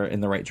picture, in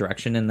the right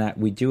direction, and that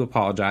we do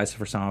apologize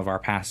for some of our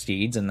past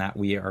deeds, and that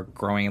we are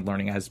growing and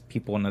learning as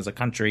people and as a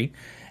country,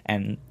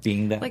 and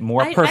being the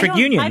more perfect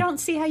union. I don't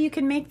see how you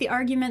can make the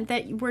argument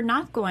that we're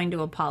not going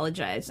to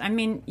apologize. I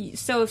mean,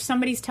 so if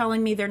somebody's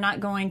telling me they're not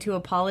going to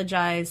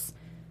apologize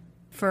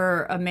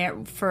for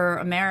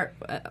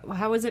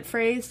how was it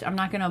phrased? I'm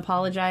not going to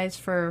apologize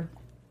for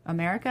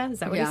America. Is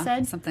that what he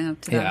said? Something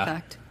to that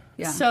effect.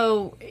 Yeah.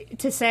 So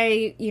to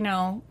say,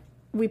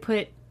 we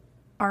put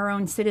our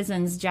own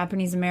citizens,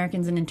 Japanese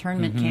Americans, in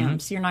internment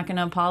camps. You're not going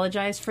to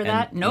apologize for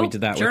that? Nope. We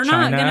did that you're with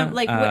not China.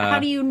 Gonna, how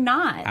do you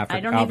not? I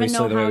don't even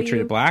know the way we've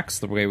treated blacks,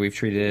 the way we've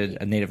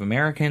treated Native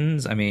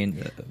Americans. I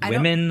mean,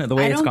 women. The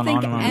way it's gone on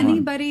and on. I don't think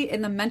anybody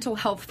in the mental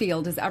health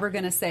field is ever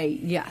going to say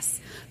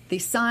yes. The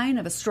sign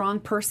of a strong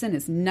person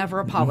is never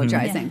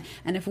apologizing. Yeah.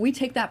 And if we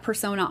take that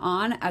persona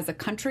on as a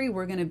country,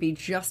 we're going to be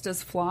just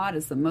as flawed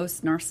as the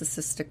most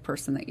narcissistic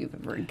person that you've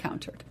ever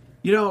encountered.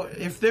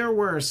 If there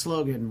were a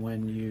slogan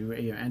when you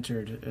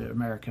entered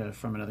America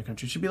from another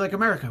country, it should be like,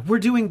 America, we're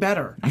doing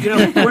better.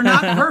 We're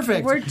not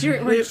perfect. We're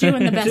doing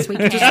the best we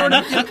can.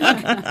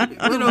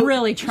 We're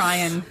really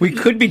trying. We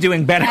could be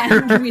doing better.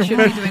 And we should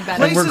be doing better.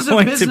 Places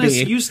of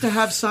business used to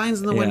have signs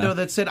in the window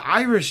that said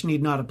Irish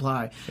need not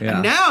apply. Yeah.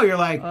 And now you're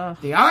like,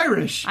 the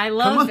Irish. I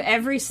love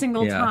every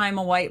single time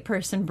a white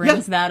person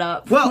brings that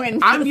up. Well,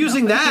 I'm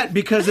using that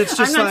because it's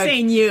just I'm not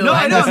saying you. No,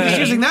 I know. I'm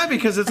just using that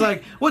because it's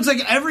like,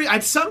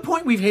 at some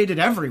point we've hated tweeted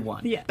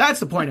everyone. Yeah. That's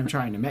the point I'm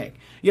trying to make.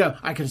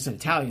 I could have said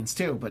Italians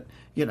too, but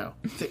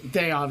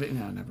they all. No, never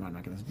mind. I'm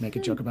not going to make a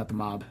joke about the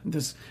mob.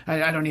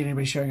 I don't need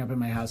anybody showing up in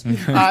my house.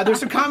 There's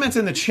some comments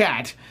in the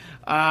chat.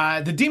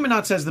 The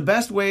Demonaut says the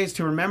best ways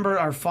to remember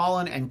our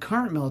fallen and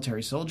current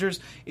military soldiers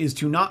is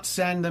to not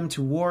send them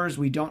to wars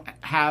we don't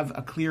have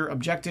a clear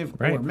objective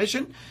or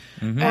mission.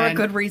 Or a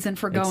good reason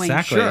for going.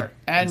 Exactly. Sure.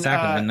 And,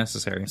 exactly.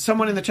 Unnecessary.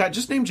 Someone in the chat,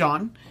 just named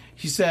John,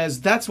 he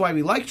says, that's why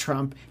we like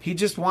Trump. He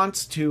just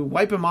wants to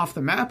wipe him off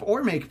the map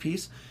or make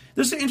peace.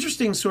 There's an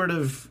interesting sort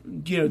of,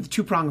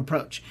 two-prong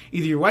approach.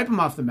 Either you wipe him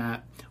off the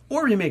map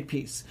or you make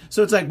peace.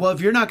 So it's like, well,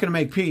 if you're not going to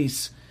make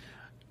peace,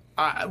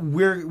 I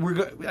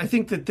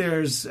think that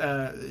there's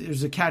a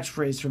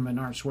catchphrase from an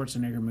Arnold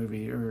Schwarzenegger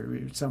movie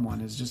or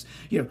someone is just,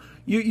 you're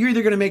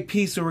either going to make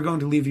peace or we're going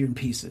to leave you in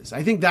pieces.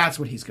 I think that's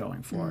what he's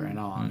going for, in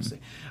all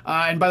honesty.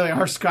 And by the way,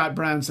 R. Scott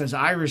Brown says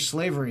Irish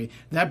slavery.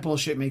 That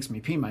bullshit makes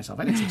me pee myself.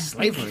 I didn't say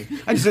slavery.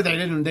 I just said they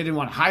didn't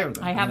want to hire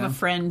them. I have a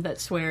friend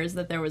that swears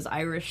that there was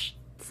Irish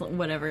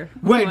whatever.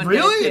 Wait,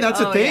 really? That's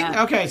a thing?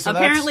 Yeah. Okay, so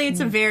apparently it's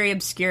a very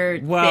obscure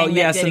thing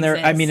yes, that and did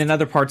exist. in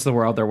other parts of the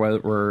world there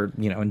were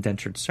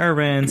indentured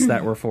servants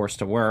that were forced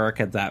to work,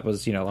 and that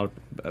was a lot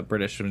of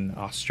British and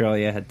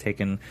Australia had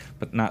taken,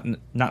 but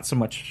not so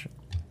much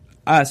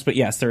us. But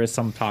yes, there is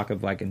some talk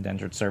of like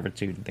indentured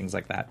servitude and things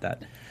like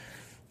that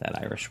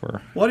Irish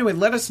were. Well, anyway,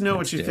 let us know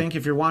what you think.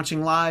 If you're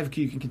watching live,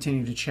 you can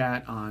continue to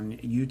chat on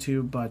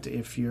YouTube. But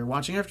if you're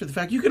watching after the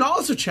fact, you can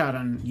also chat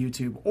on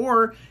YouTube.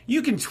 Or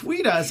you can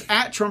tweet us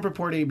at Trump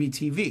Report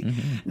ABTV.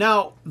 Mm-hmm.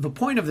 Now, the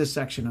point of this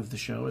section of the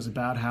show is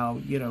about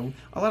how,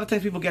 a lot of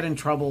times people get in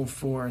trouble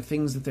for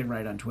things that they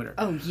write on Twitter.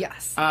 Oh,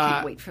 yes.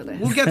 Can't wait for this.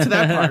 We'll get to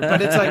that part.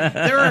 But it's like,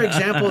 there are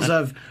examples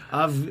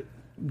of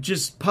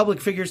just public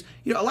figures.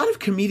 A lot of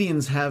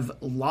comedians have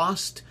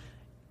lost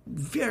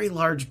very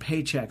large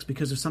paychecks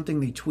because of something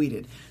they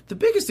tweeted. The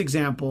biggest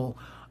example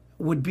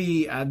would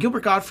be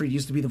Gilbert Gottfried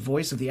used to be the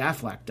voice of the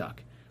Aflac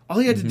duck. All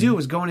he had to do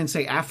was go in and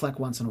say Affleck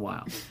once in a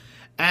while.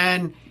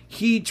 And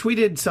he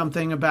tweeted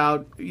something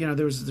about,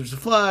 there's a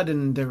flood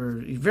and they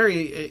were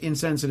very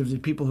insensitive to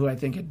people who I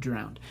think had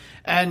drowned.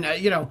 And,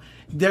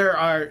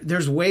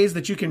 there's ways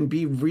that you can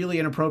be really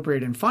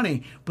inappropriate and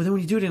funny, but then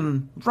when you do it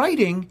in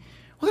writing,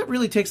 well, that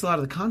really takes a lot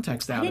of the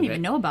context out of it. I didn't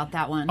even know about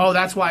that one. Oh,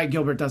 that's why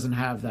Gilbert doesn't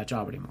have that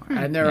job anymore.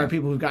 And there are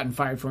people who've gotten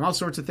fired from all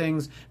sorts of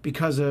things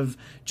because of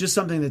just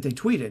something that they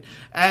tweeted.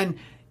 And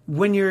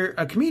when you're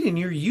a comedian,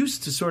 you're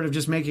used to sort of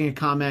just making a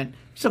comment.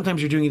 Sometimes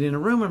you're doing it in a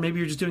room, or maybe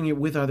you're just doing it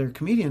with other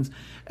comedians.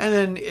 And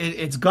then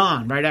it's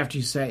gone right after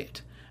you say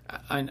it.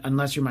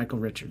 Unless you're Michael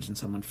Richards and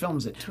someone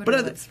films it. Twitter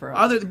lives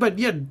forever.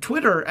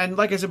 Twitter, and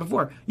like I said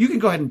before, you can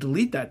go ahead and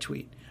delete that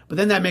tweet. But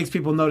then that makes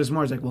people notice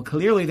more. It's like, well,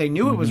 clearly they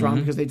knew it was wrong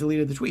because they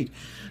deleted the tweet.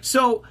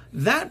 So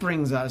that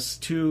brings us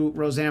to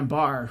Roseanne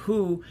Barr,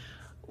 who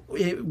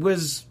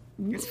was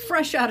It's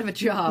fresh out of a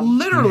job.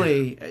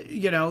 Literally,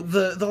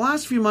 the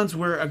last few months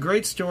were a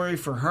great story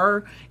for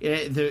her.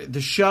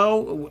 The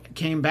show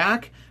came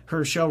back.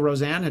 Her show,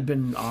 Roseanne, had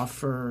been off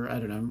for, I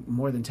don't know,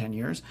 more than 10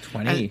 years.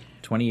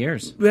 20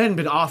 years. We hadn't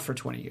been off for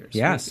 20 years.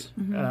 Yes.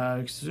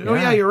 Oh,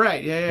 yeah, you're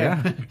right.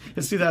 Yeah.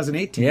 It's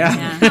 2018.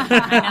 Yeah.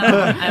 I know.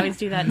 I always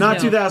do that, Not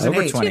too. 2008.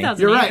 Over 20.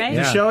 2008, You're right. right?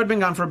 The show had been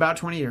gone for about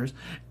 20 years.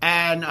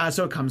 And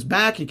so it comes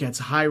back. It gets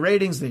high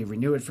ratings. They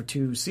renew it for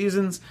 2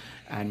 seasons.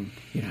 And,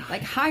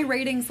 Like high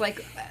ratings,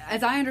 like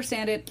as I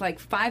understand it, like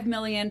 5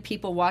 million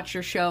people watch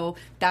your show.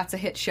 That's a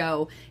hit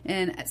show.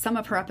 And some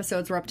of her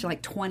episodes were up to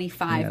like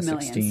 25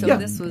 million. 16. So Yeah.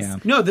 this was... Yeah.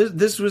 No,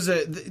 this was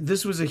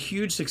a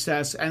huge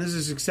success, and this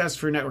is a success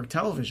for network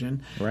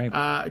television.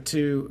 Right.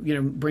 To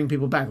bring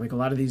people back, like a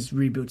lot of these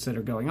reboots that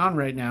are going on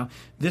right now.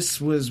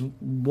 This was,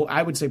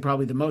 I would say,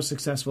 probably the most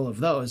successful of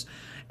those.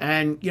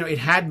 And it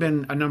had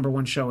been a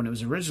 #1 show when it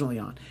was originally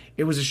on.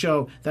 It was a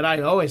show that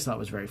I always thought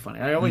was very funny.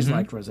 I always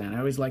liked Roseanne. I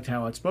always liked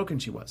how outspoken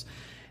she was.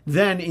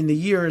 Then in the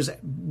years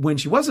when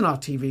she wasn't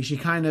off TV, she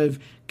kind of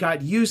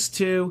got used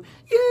to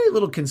a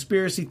little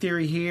conspiracy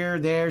theory here,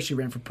 there. She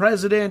ran for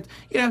president.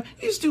 You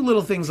just do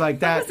little things like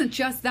that. It wasn't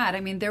just that.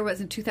 I mean, there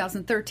was in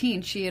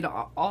 2013, she had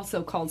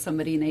also called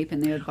somebody an ape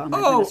in the Obama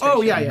administration.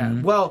 Oh, yeah.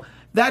 Well,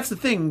 that's the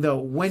thing, though.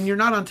 When you're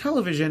not on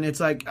television,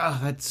 it's like, oh,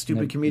 that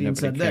stupid comedian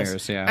said nobody this.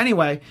 cares, yeah.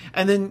 Anyway,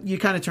 and then you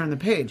kind of turn the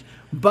page.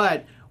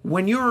 But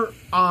when you're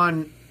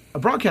on a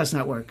broadcast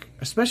network,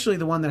 especially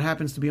the one that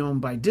happens to be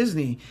owned by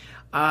Disney,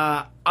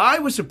 I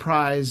was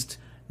surprised,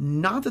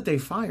 not that they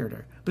fired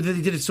her, but that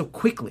they did it so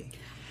quickly.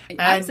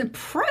 I was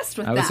impressed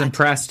with that. I was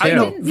impressed, too. I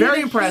know,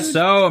 very impressed.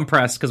 So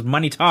impressed, because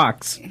money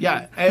talks.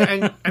 Yeah,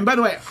 and by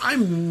the way,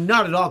 I'm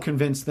not at all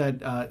convinced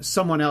that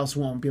someone else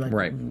won't be like,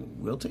 Right.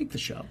 we'll take the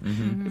show.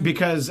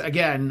 Because,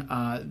 again,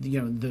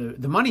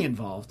 the money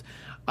involved.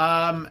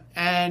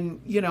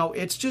 And,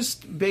 it's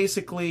just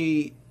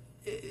basically...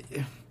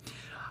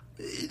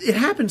 It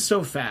happened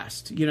so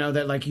fast,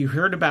 that like you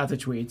heard about the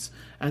tweets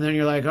and then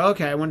you're like,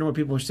 okay, I wonder what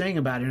people are saying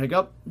about it. And you're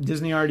like, oh,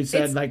 Disney already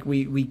said It's like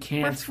we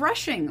can't.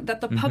 Refreshing that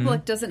the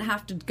public doesn't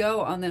have to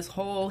go on this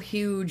whole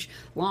huge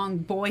long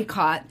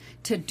boycott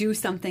to do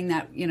something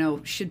that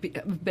should be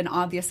been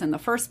obvious in the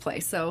first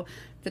place. So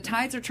The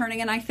tides are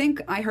turning, and I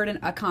think I heard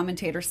a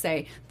commentator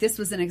say this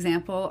was an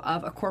example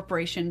of a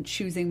corporation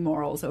choosing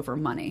morals over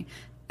money.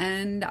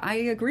 And I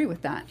agree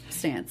with that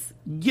stance.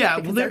 Yeah,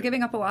 because they're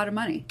giving up a lot of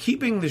money.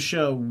 Keeping the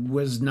show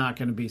was not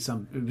going to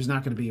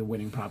be a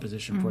winning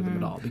proposition for them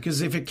at all.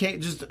 Because if it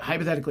came, just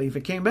hypothetically, if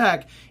it came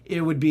back,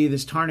 it would be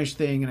this tarnished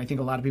thing, and I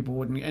think a lot of people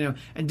wouldn't.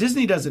 And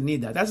Disney doesn't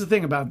need that. That's the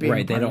thing about being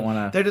right. They don't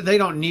want to. They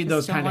don't need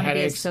those kind of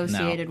headaches.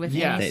 Associated with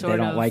Yeah. any They sort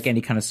don't of like any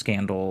kind of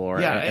scandal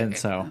or and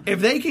so. If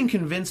they can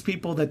convince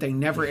people that they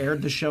never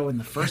aired the show in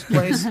the first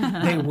place,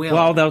 they will.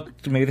 Well,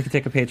 maybe they could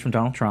take a page from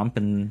Donald Trump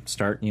and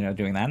start,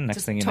 doing that. And next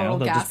Just thing you know, total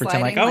they'll just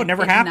pretend like, gaslighting, oh, it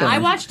never like, happened. I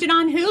watched it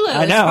on Hulu.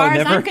 I know, As far never-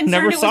 as I'm concerned,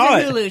 never it was saw a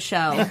it. Hulu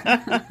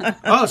show.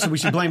 Oh, so we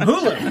should blame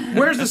Hulu.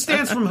 Where's the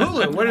stance from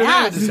Hulu? What did I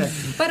have to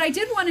say? But I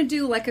did want to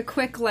do like a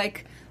quick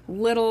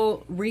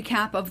little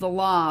recap of the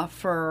law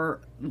for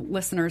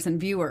listeners and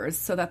viewers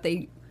so that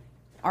they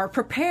are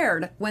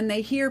prepared when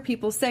they hear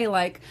people say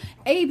like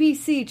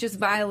ABC just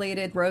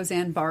violated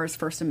Roseanne Barr's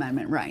First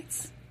Amendment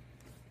rights.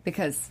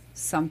 Because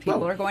some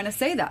people are going to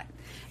say that.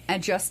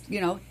 And just,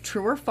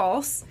 true or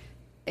false,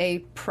 a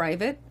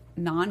private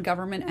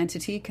non-government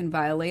entity can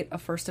violate a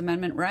First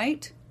Amendment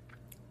right.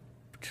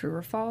 True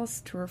or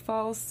false? True or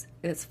false?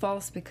 It's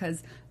false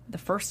because the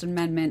First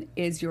Amendment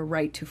is your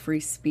right to free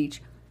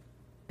speech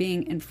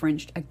being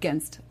infringed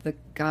against the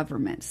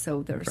government.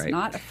 So there's Right.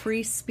 not a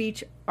free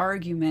speech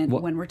argument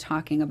when we're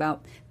talking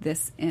about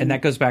this. And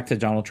that goes back to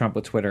Donald Trump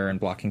with Twitter and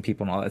blocking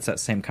people and all that. It's that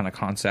same kind of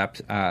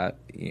concept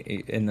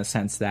in the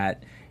sense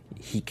that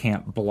he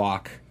can't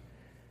block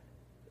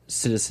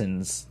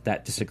citizens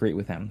that disagree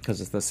with him because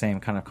it's the same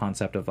kind of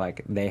concept of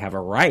like they have a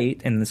right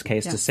in this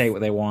case to say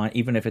what they want,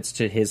 even if it's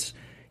to his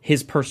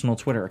personal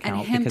Twitter account.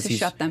 And him because to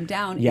shut them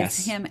down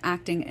is him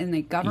acting in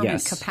the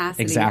government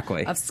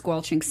capacity of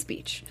squelching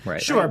speech.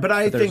 Right. Sure, but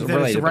I think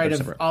that it's the right of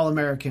separate. all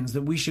Americans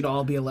that we should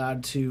all be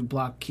allowed to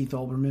block Keith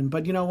Olbermann.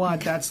 But you know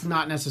what? That's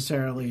not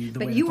necessarily the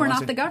way. But you the are not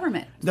policy- the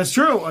government. That's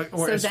true. Or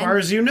So as then- far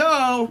as you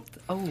know.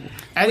 Oh,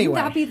 Anyway. wouldn't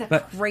that be the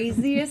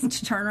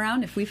craziest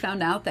turnaround if we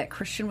found out that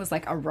Christian was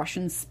like a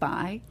Russian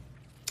spy?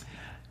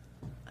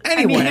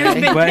 Anyway,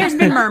 There's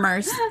been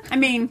murmurs. I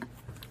mean,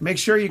 make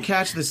sure you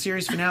catch the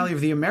series finale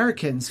of The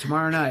Americans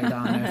tomorrow night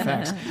on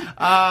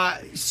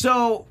FX.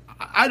 So,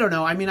 I don't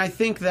know. I mean, I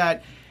think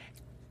that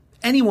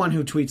anyone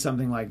who tweets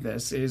something like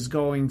this is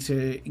going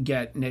to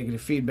get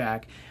negative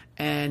feedback.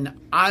 And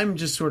I'm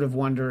just sort of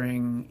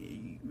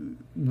wondering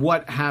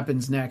what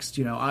happens next.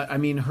 I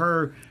mean,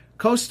 her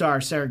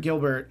co-star, Sarah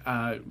Gilbert,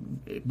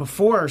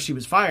 before she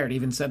was fired,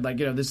 even said,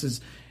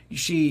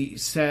 she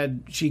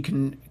said she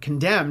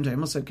condemned, I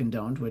almost said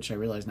condoned, which I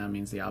realize now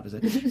means the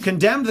opposite,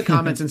 condemned the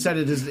comments and said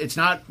it's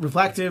not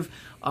reflective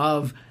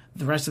of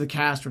the rest of the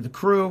cast or the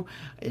crew.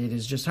 It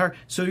is just her.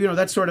 So,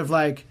 that's sort of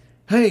like,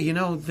 hey,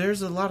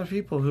 there's a lot of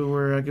people who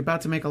were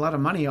about to make a lot of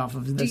money off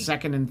of the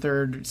second and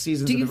third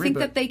seasons of the reboot. Do you think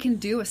that they can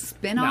do a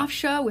spin-off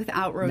show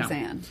without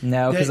Roseanne?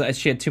 No, because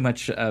she had too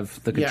much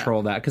of the control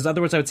of that. Because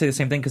otherwise I would say the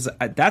same thing, because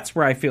that's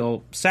where I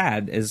feel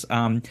sad is,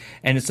 and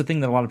it's the thing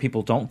that a lot of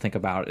people don't think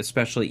about,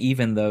 especially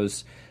even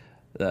those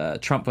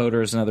Trump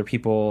voters and other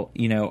people,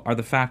 are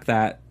the fact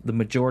that the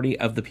majority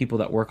of the people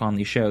that work on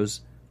these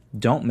shows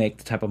don't make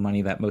the type of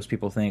money that most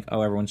people think,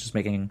 oh, everyone's just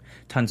making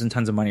tons and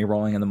tons of money,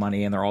 rolling in the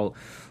money, and they're all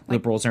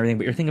liberals and everything.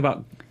 But you're thinking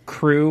about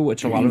crew,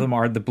 which a lot of them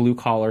are the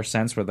blue-collar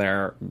sense, where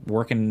they're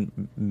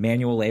working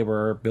manual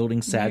labor,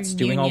 building sets,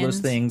 doing all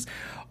those things.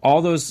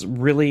 All those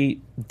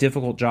really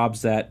difficult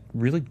jobs that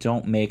really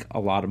don't make a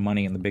lot of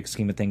money in the big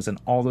scheme of things. And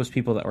all those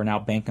people that were now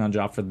banking on a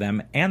job for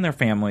them and their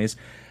families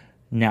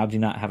now do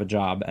not have a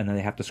job, and then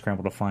they have to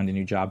scramble to find a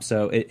new job.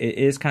 So it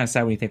is kind of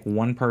sad when you think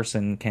one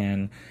person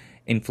can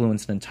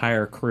influence an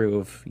entire crew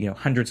of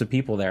hundreds of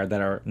people there that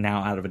are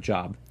now out of a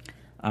job,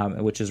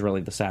 which is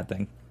really the sad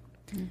thing.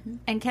 Mm-hmm.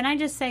 And can I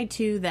just say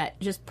too that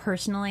just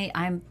personally,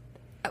 I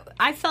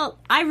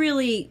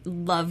really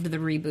loved the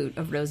reboot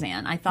of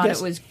Roseanne. I thought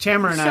it was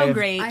Tamara and so I have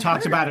great.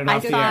 talked about it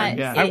off the air.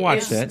 Yeah. I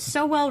watched it. it. Was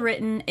so well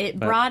written. It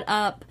brought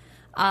up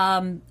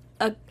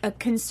a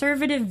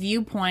conservative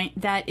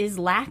viewpoint that is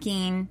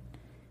lacking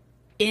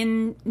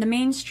in the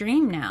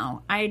mainstream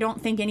now. I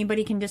don't think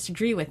anybody can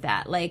disagree with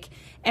that. Like,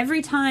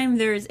 every time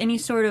there's any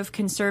sort of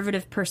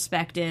conservative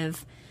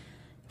perspective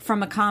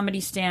from a comedy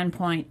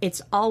standpoint,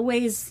 it's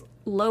always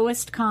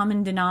lowest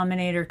common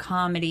denominator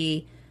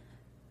comedy.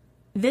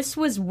 This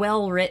was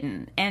well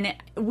written, and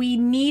we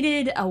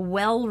needed a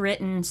well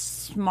written,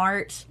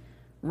 smart,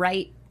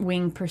 right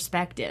wing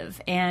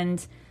perspective.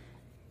 And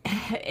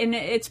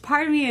it's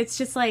part of me, it's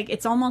just like,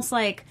 it's almost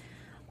like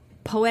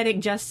poetic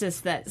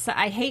justice so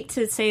I hate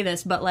to say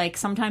this, but like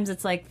sometimes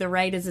it's like the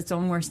right is its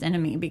own worst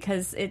enemy,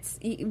 because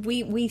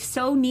we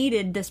so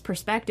needed this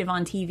perspective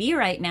on TV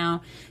right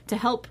now to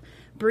help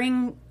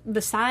bring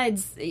the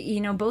sides,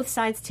 both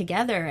sides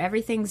together.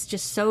 Everything's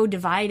just so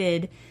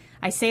divided.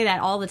 I say that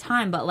all the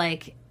time, but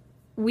like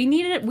we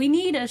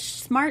need a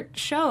smart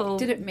show.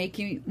 Did it make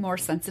you more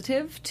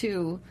sensitive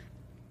to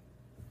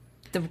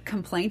the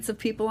complaints of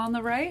people on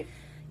the right?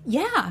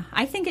 Yeah,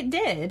 I think it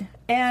did,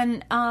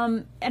 and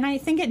I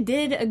think it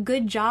did a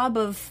good job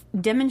of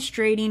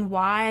demonstrating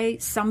why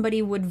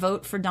somebody would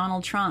vote for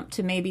Donald Trump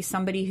to maybe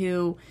somebody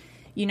who,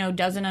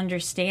 doesn't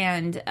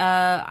understand.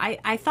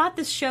 I thought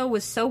this show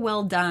was so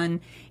well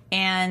done,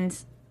 and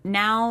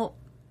now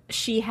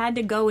she had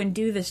to go and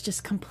do this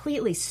just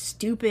completely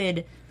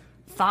stupid,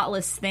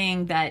 thoughtless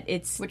thing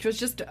which was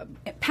just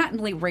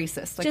patently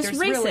racist. Like, just there's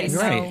racist.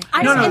 Really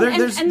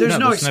Right. There's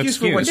no excuse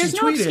for what she There's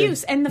no tweeted.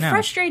 excuse. And the No.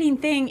 frustrating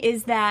thing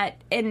is that,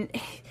 and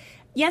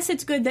yes,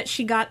 it's good that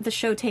she got the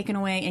show taken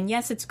away, and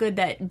yes, it's good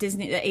that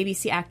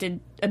ABC acted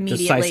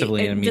immediately,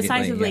 Decisively and immediately,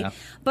 decisively. yeah.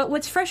 But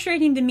what's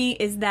frustrating to me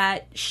is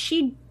that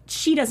she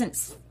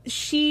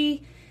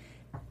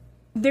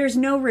there's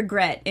no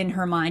regret in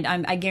her mind.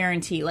 I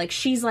guarantee. Like,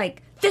 she's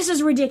like, this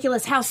is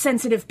ridiculous how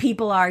sensitive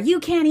people are.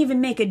 You can't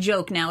even make a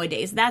joke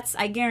nowadays.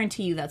 I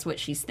guarantee you that's what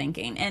she's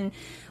thinking. And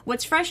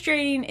what's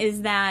frustrating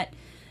is that,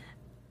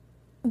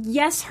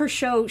 yes, her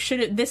show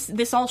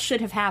this all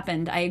should have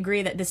happened. I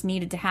agree that this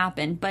needed to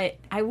happen, but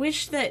I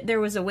wish that there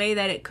was a way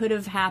that it could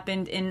have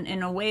happened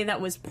in a way that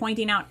was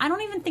pointing out. I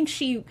don't even think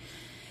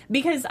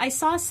because I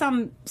saw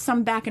some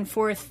back and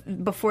forth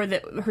before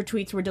her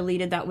tweets were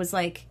deleted. That was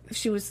like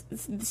she was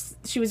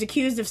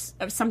accused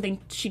of something.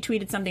 She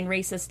tweeted something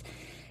racist.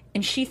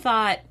 And she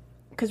thought,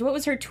 because what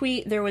was her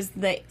tweet? There was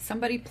the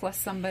somebody plus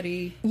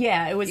somebody.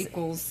 Yeah, it was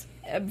equals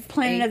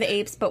Planet of the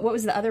Apes. But what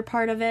was the other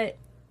part of it?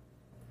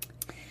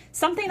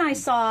 Something I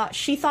saw.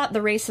 She thought the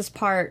racist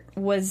part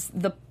was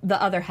the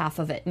other half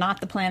of it, not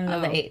the Planet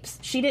of the Apes.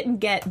 She didn't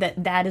get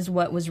that is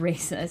what was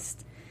racist.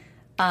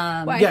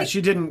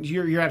 She didn't.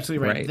 You're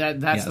absolutely right.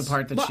 That's the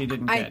part that she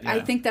didn't get.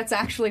 I think that's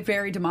actually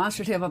very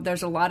demonstrative of.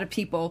 There's a lot of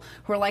people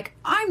who are like,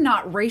 I'm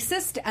not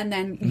racist, and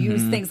then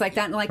use things like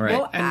that, and like,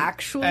 well,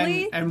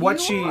 actually, and what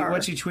she are.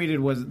 tweeted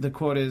was, the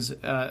quote is,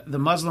 the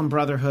Muslim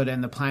Brotherhood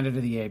and the Planet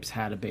of the Apes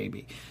had a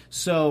baby.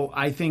 So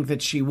I think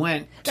that she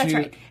went. That's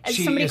right.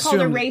 Somebody assumed,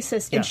 called her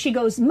racist, and she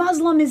goes,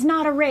 "Muslim is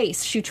not a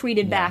race." She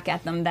tweeted back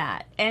at them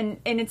that, and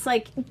it's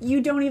like,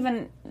 you don't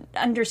even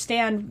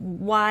understand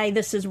why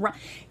this is wrong.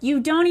 You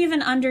don't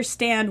even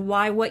understand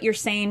why what you're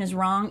saying is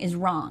wrong,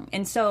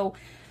 and so.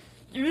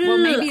 Well,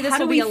 maybe this how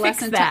will do be we a fix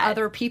lesson that? to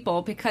other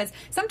people, because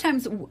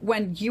sometimes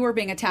when you are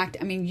being attacked,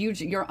 I mean,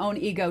 your own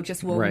ego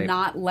just will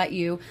not let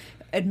you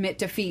admit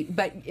defeat.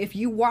 But if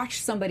you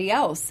watch somebody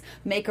else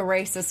make a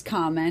racist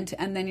comment,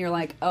 and then you're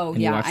like, oh,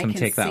 and yeah, you watch I them can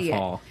take see that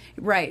fall.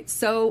 Right.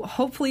 So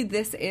hopefully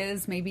this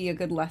is maybe a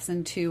good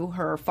lesson to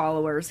her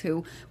followers,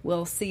 who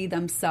will see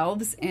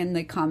themselves in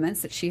the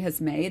comments that she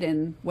has made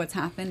and what's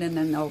happened, and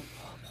then they'll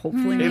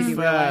hopefully maybe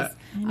realize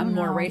I'm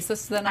more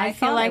racist than I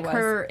feel thought like I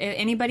was.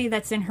 anybody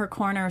that's in her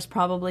corner is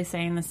probably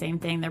saying the same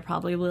thing. They're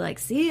probably like,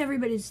 see,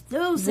 everybody's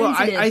so sensitive.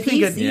 Well, I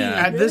think PC.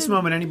 at this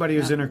moment, anybody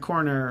who's in her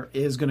corner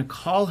is going to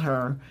call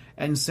her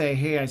and say,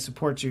 hey, I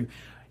support you.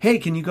 Hey,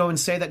 can you go and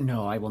say that?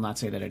 No, I will not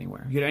say that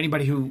anywhere.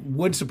 Anybody who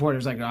would support her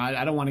is like, no,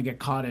 I don't want to get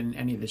caught in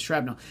any of this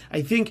shrapnel.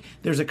 I think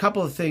there's a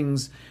couple of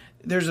things.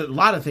 There's a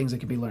lot of things that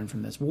can be learned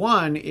from this.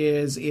 One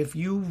is, if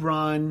you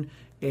run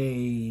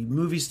a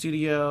movie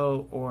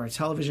studio or a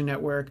television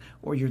network,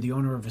 or you're the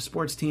owner of a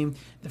sports team,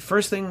 the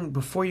first thing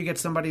before you get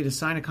somebody to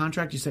sign a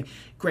contract, you say,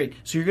 great,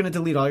 so you're going to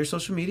delete all your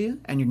social media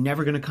and you're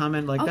never going to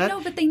comment like that? No,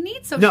 but they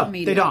need social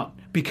media. No, they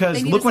don't, because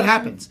They need look a what social-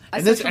 happens.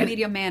 A social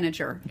media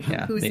manager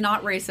who's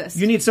not racist.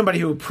 You need somebody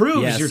who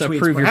approves Yes, your tweets.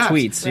 approve your perhaps.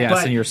 tweets, yes,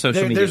 But and your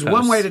social media There's one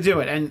posts. way to do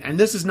it, and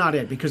this is not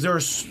it, because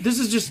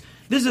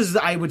this is,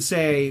 I would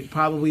say,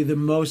 probably the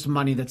most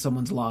money that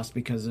someone's lost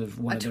because of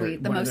one a of their,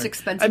 tweet, the one of most their-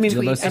 expensive I mean,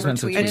 tweet the most ever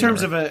expensive tweeted. tweet in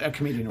terms of a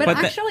comedian. But But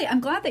actually,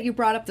 I'm glad that you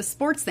brought up the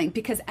sports thing,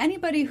 because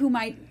anybody who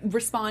might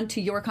respond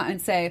to your comment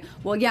and say,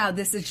 well, yeah,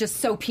 this is just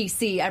so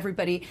PC,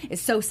 everybody is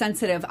so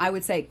sensitive, I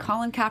would say,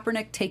 Colin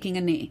Kaepernick taking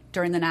a knee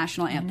during the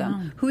national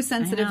anthem. Who's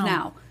sensitive know.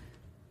 now?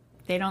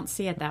 They don't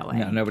see it that way.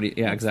 No, nobody.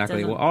 Yeah, exactly.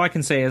 doesn't- Well, all I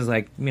can say is,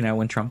 like,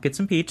 when Trump gets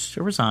impeached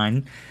or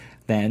resign,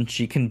 then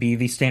she can be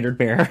the standard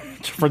bearer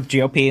for the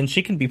GOP, and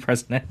she can be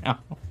president now.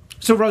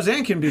 So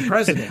Roseanne can be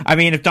president. I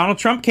mean, if Donald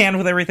Trump can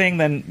with everything,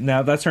 then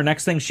now that's her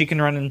next thing. She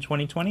can run in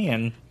 2020,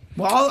 and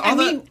Well,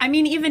 I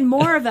mean, even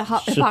more of the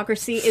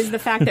hypocrisy is the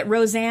fact that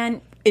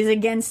Roseanne is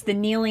against the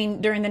kneeling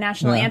during the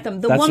national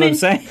anthem. The that's what I'm woman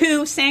saying.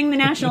 who sang the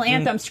national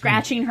anthem,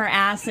 scratching her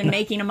ass and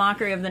making a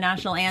mockery of the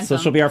national anthem.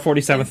 so she'll be our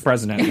 47th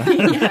president.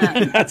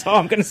 That's all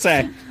I'm going to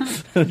say.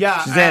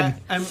 yeah, She's in.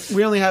 and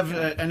we only have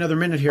another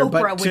minute here. Oprah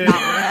but would not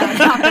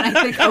happen.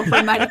 I think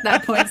Oprah might at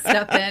that point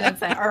step in and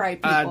say, all right,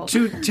 people.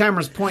 To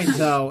Tamara's point,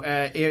 though,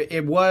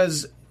 it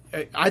was.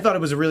 I thought it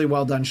was a really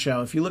well done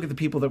show. If you look at the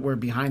people that were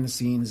behind the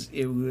scenes,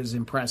 it was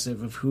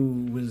impressive of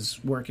who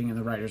was working in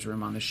the writers'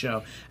 room on the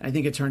show. And I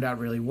think it turned out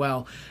really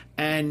well.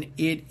 And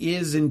it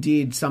is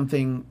indeed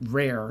something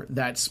rare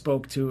that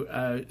spoke to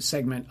a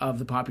segment of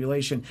the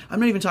population. I'm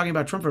not even talking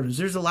about Trump voters.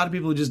 There's a lot of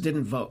people who just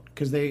didn't vote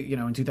because they,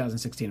 in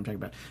 2016, I'm talking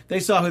about, they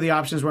saw who the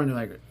options were and they're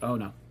like, oh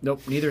no,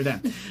 nope, neither of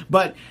them.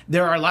 But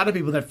there are a lot of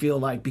people that feel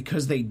like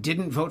because they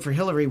didn't vote for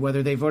Hillary,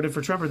 whether they voted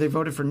for Trump or they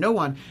voted for no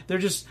one, they're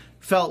just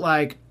felt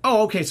like,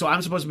 oh, okay, so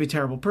I'm supposed to be a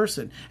terrible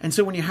person. And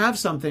so when you have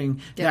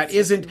something that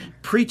isn't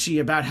preachy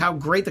about how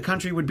great the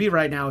country would be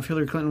right now if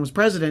Hillary Clinton was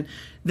president,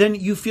 then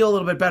you feel a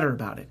little bit better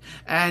about it.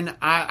 And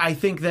I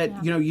think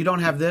that, you don't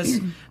have this.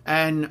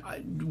 And,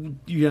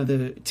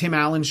 the Tim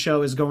Allen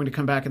show is going to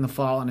come back in the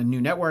fall on a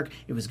new network.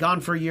 It was gone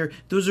for a year.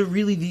 Those are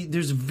really,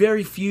 there's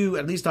very few,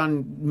 at least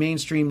on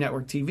mainstream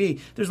network TV,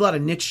 there's a lot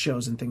of niche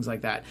shows and things like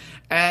that.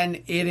 And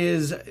it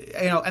is,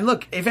 and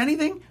look, if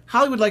anything,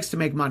 Hollywood likes to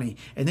make money.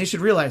 And they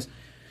should realize,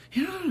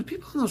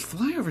 people in those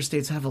flyover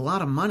states have a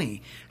lot of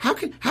money. How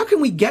can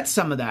we get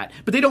some of that?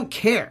 But they don't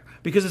care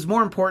because it's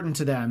more important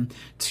to them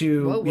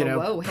to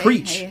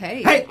preach.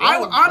 Hey,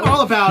 I'm all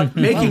about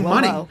making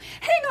money. Hang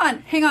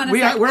on.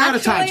 We're out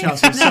of time,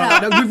 Chelsea.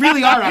 No, we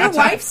really are out of time. Your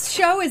wife's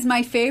show is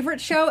my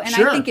favorite show, and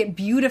I think it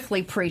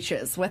beautifully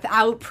preaches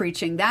without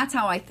preaching. That's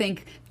how I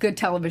think good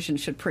television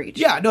should preach.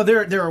 Yeah, no,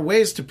 there are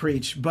ways to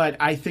preach, but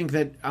I think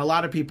that a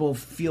lot of people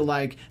feel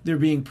like they're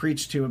being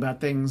preached to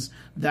about things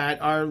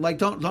that are like,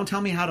 don't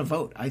tell me how to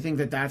vote. I think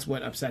that that's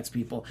what upsets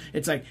people.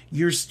 It's like,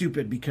 you're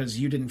stupid because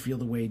you didn't feel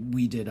the way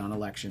we did on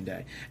election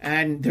day.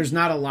 And there's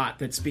not a lot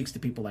that speaks to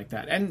people like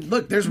that. And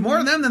look, there's more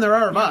of them than there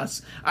are of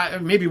us.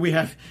 Maybe we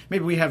have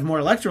more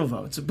electoral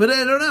votes, but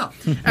I don't know.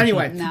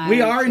 Anyway,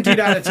 we are indeed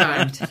out of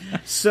time.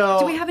 So,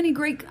 do we have any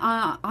great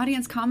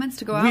audience comments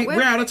to go out with?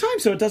 We're out of time,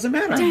 so it doesn't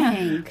matter.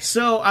 Dang.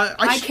 So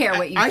I care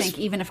what you think,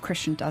 even if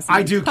Christian doesn't.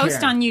 I do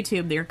Post on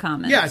YouTube your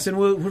comments. Yes, and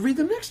we'll read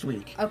them next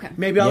week. Okay.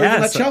 Maybe I'll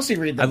even let Chelsea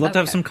read them. I'd love to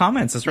have some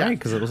comments. That's right,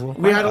 because it was a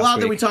little. We had a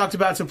lot that we talked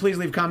about, so please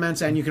leave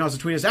comments, and you can also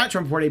tweet us at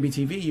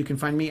TrumpReportABTV. You can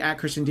find me at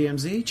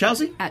ChristianDMZ.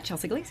 Chelsea? At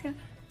Chelsea Galicia.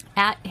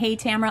 At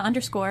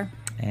HeyTamara_.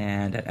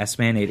 And at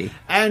SMan80.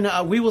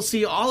 And we will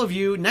see all of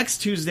you next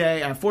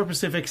Tuesday at 4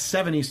 Pacific,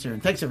 7 Eastern.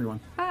 Thanks, everyone.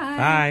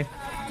 Bye.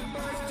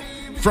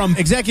 From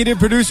executive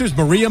producers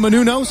Maria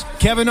Menounos,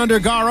 Kevin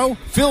Undergaro,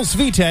 Phil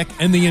Svitek,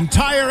 and the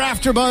entire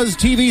AfterBuzz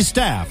TV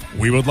staff,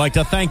 we would like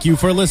to thank you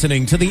for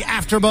listening to the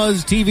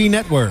AfterBuzz TV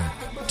network.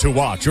 To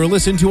watch or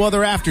listen to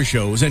other after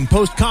shows and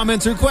post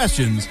comments or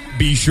questions,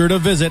 be sure to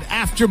visit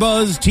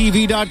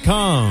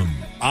AfterBuzzTV.com.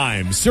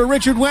 I'm Sir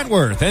Richard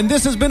Wentworth, and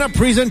this has been a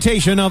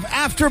presentation of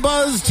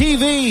AfterBuzz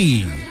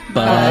TV.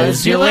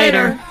 Buzz you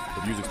later.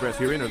 The views expressed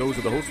herein are those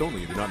of the host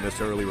only and do not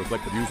necessarily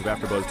reflect the views of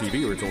AfterBuzz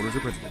TV or its owners or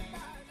principals.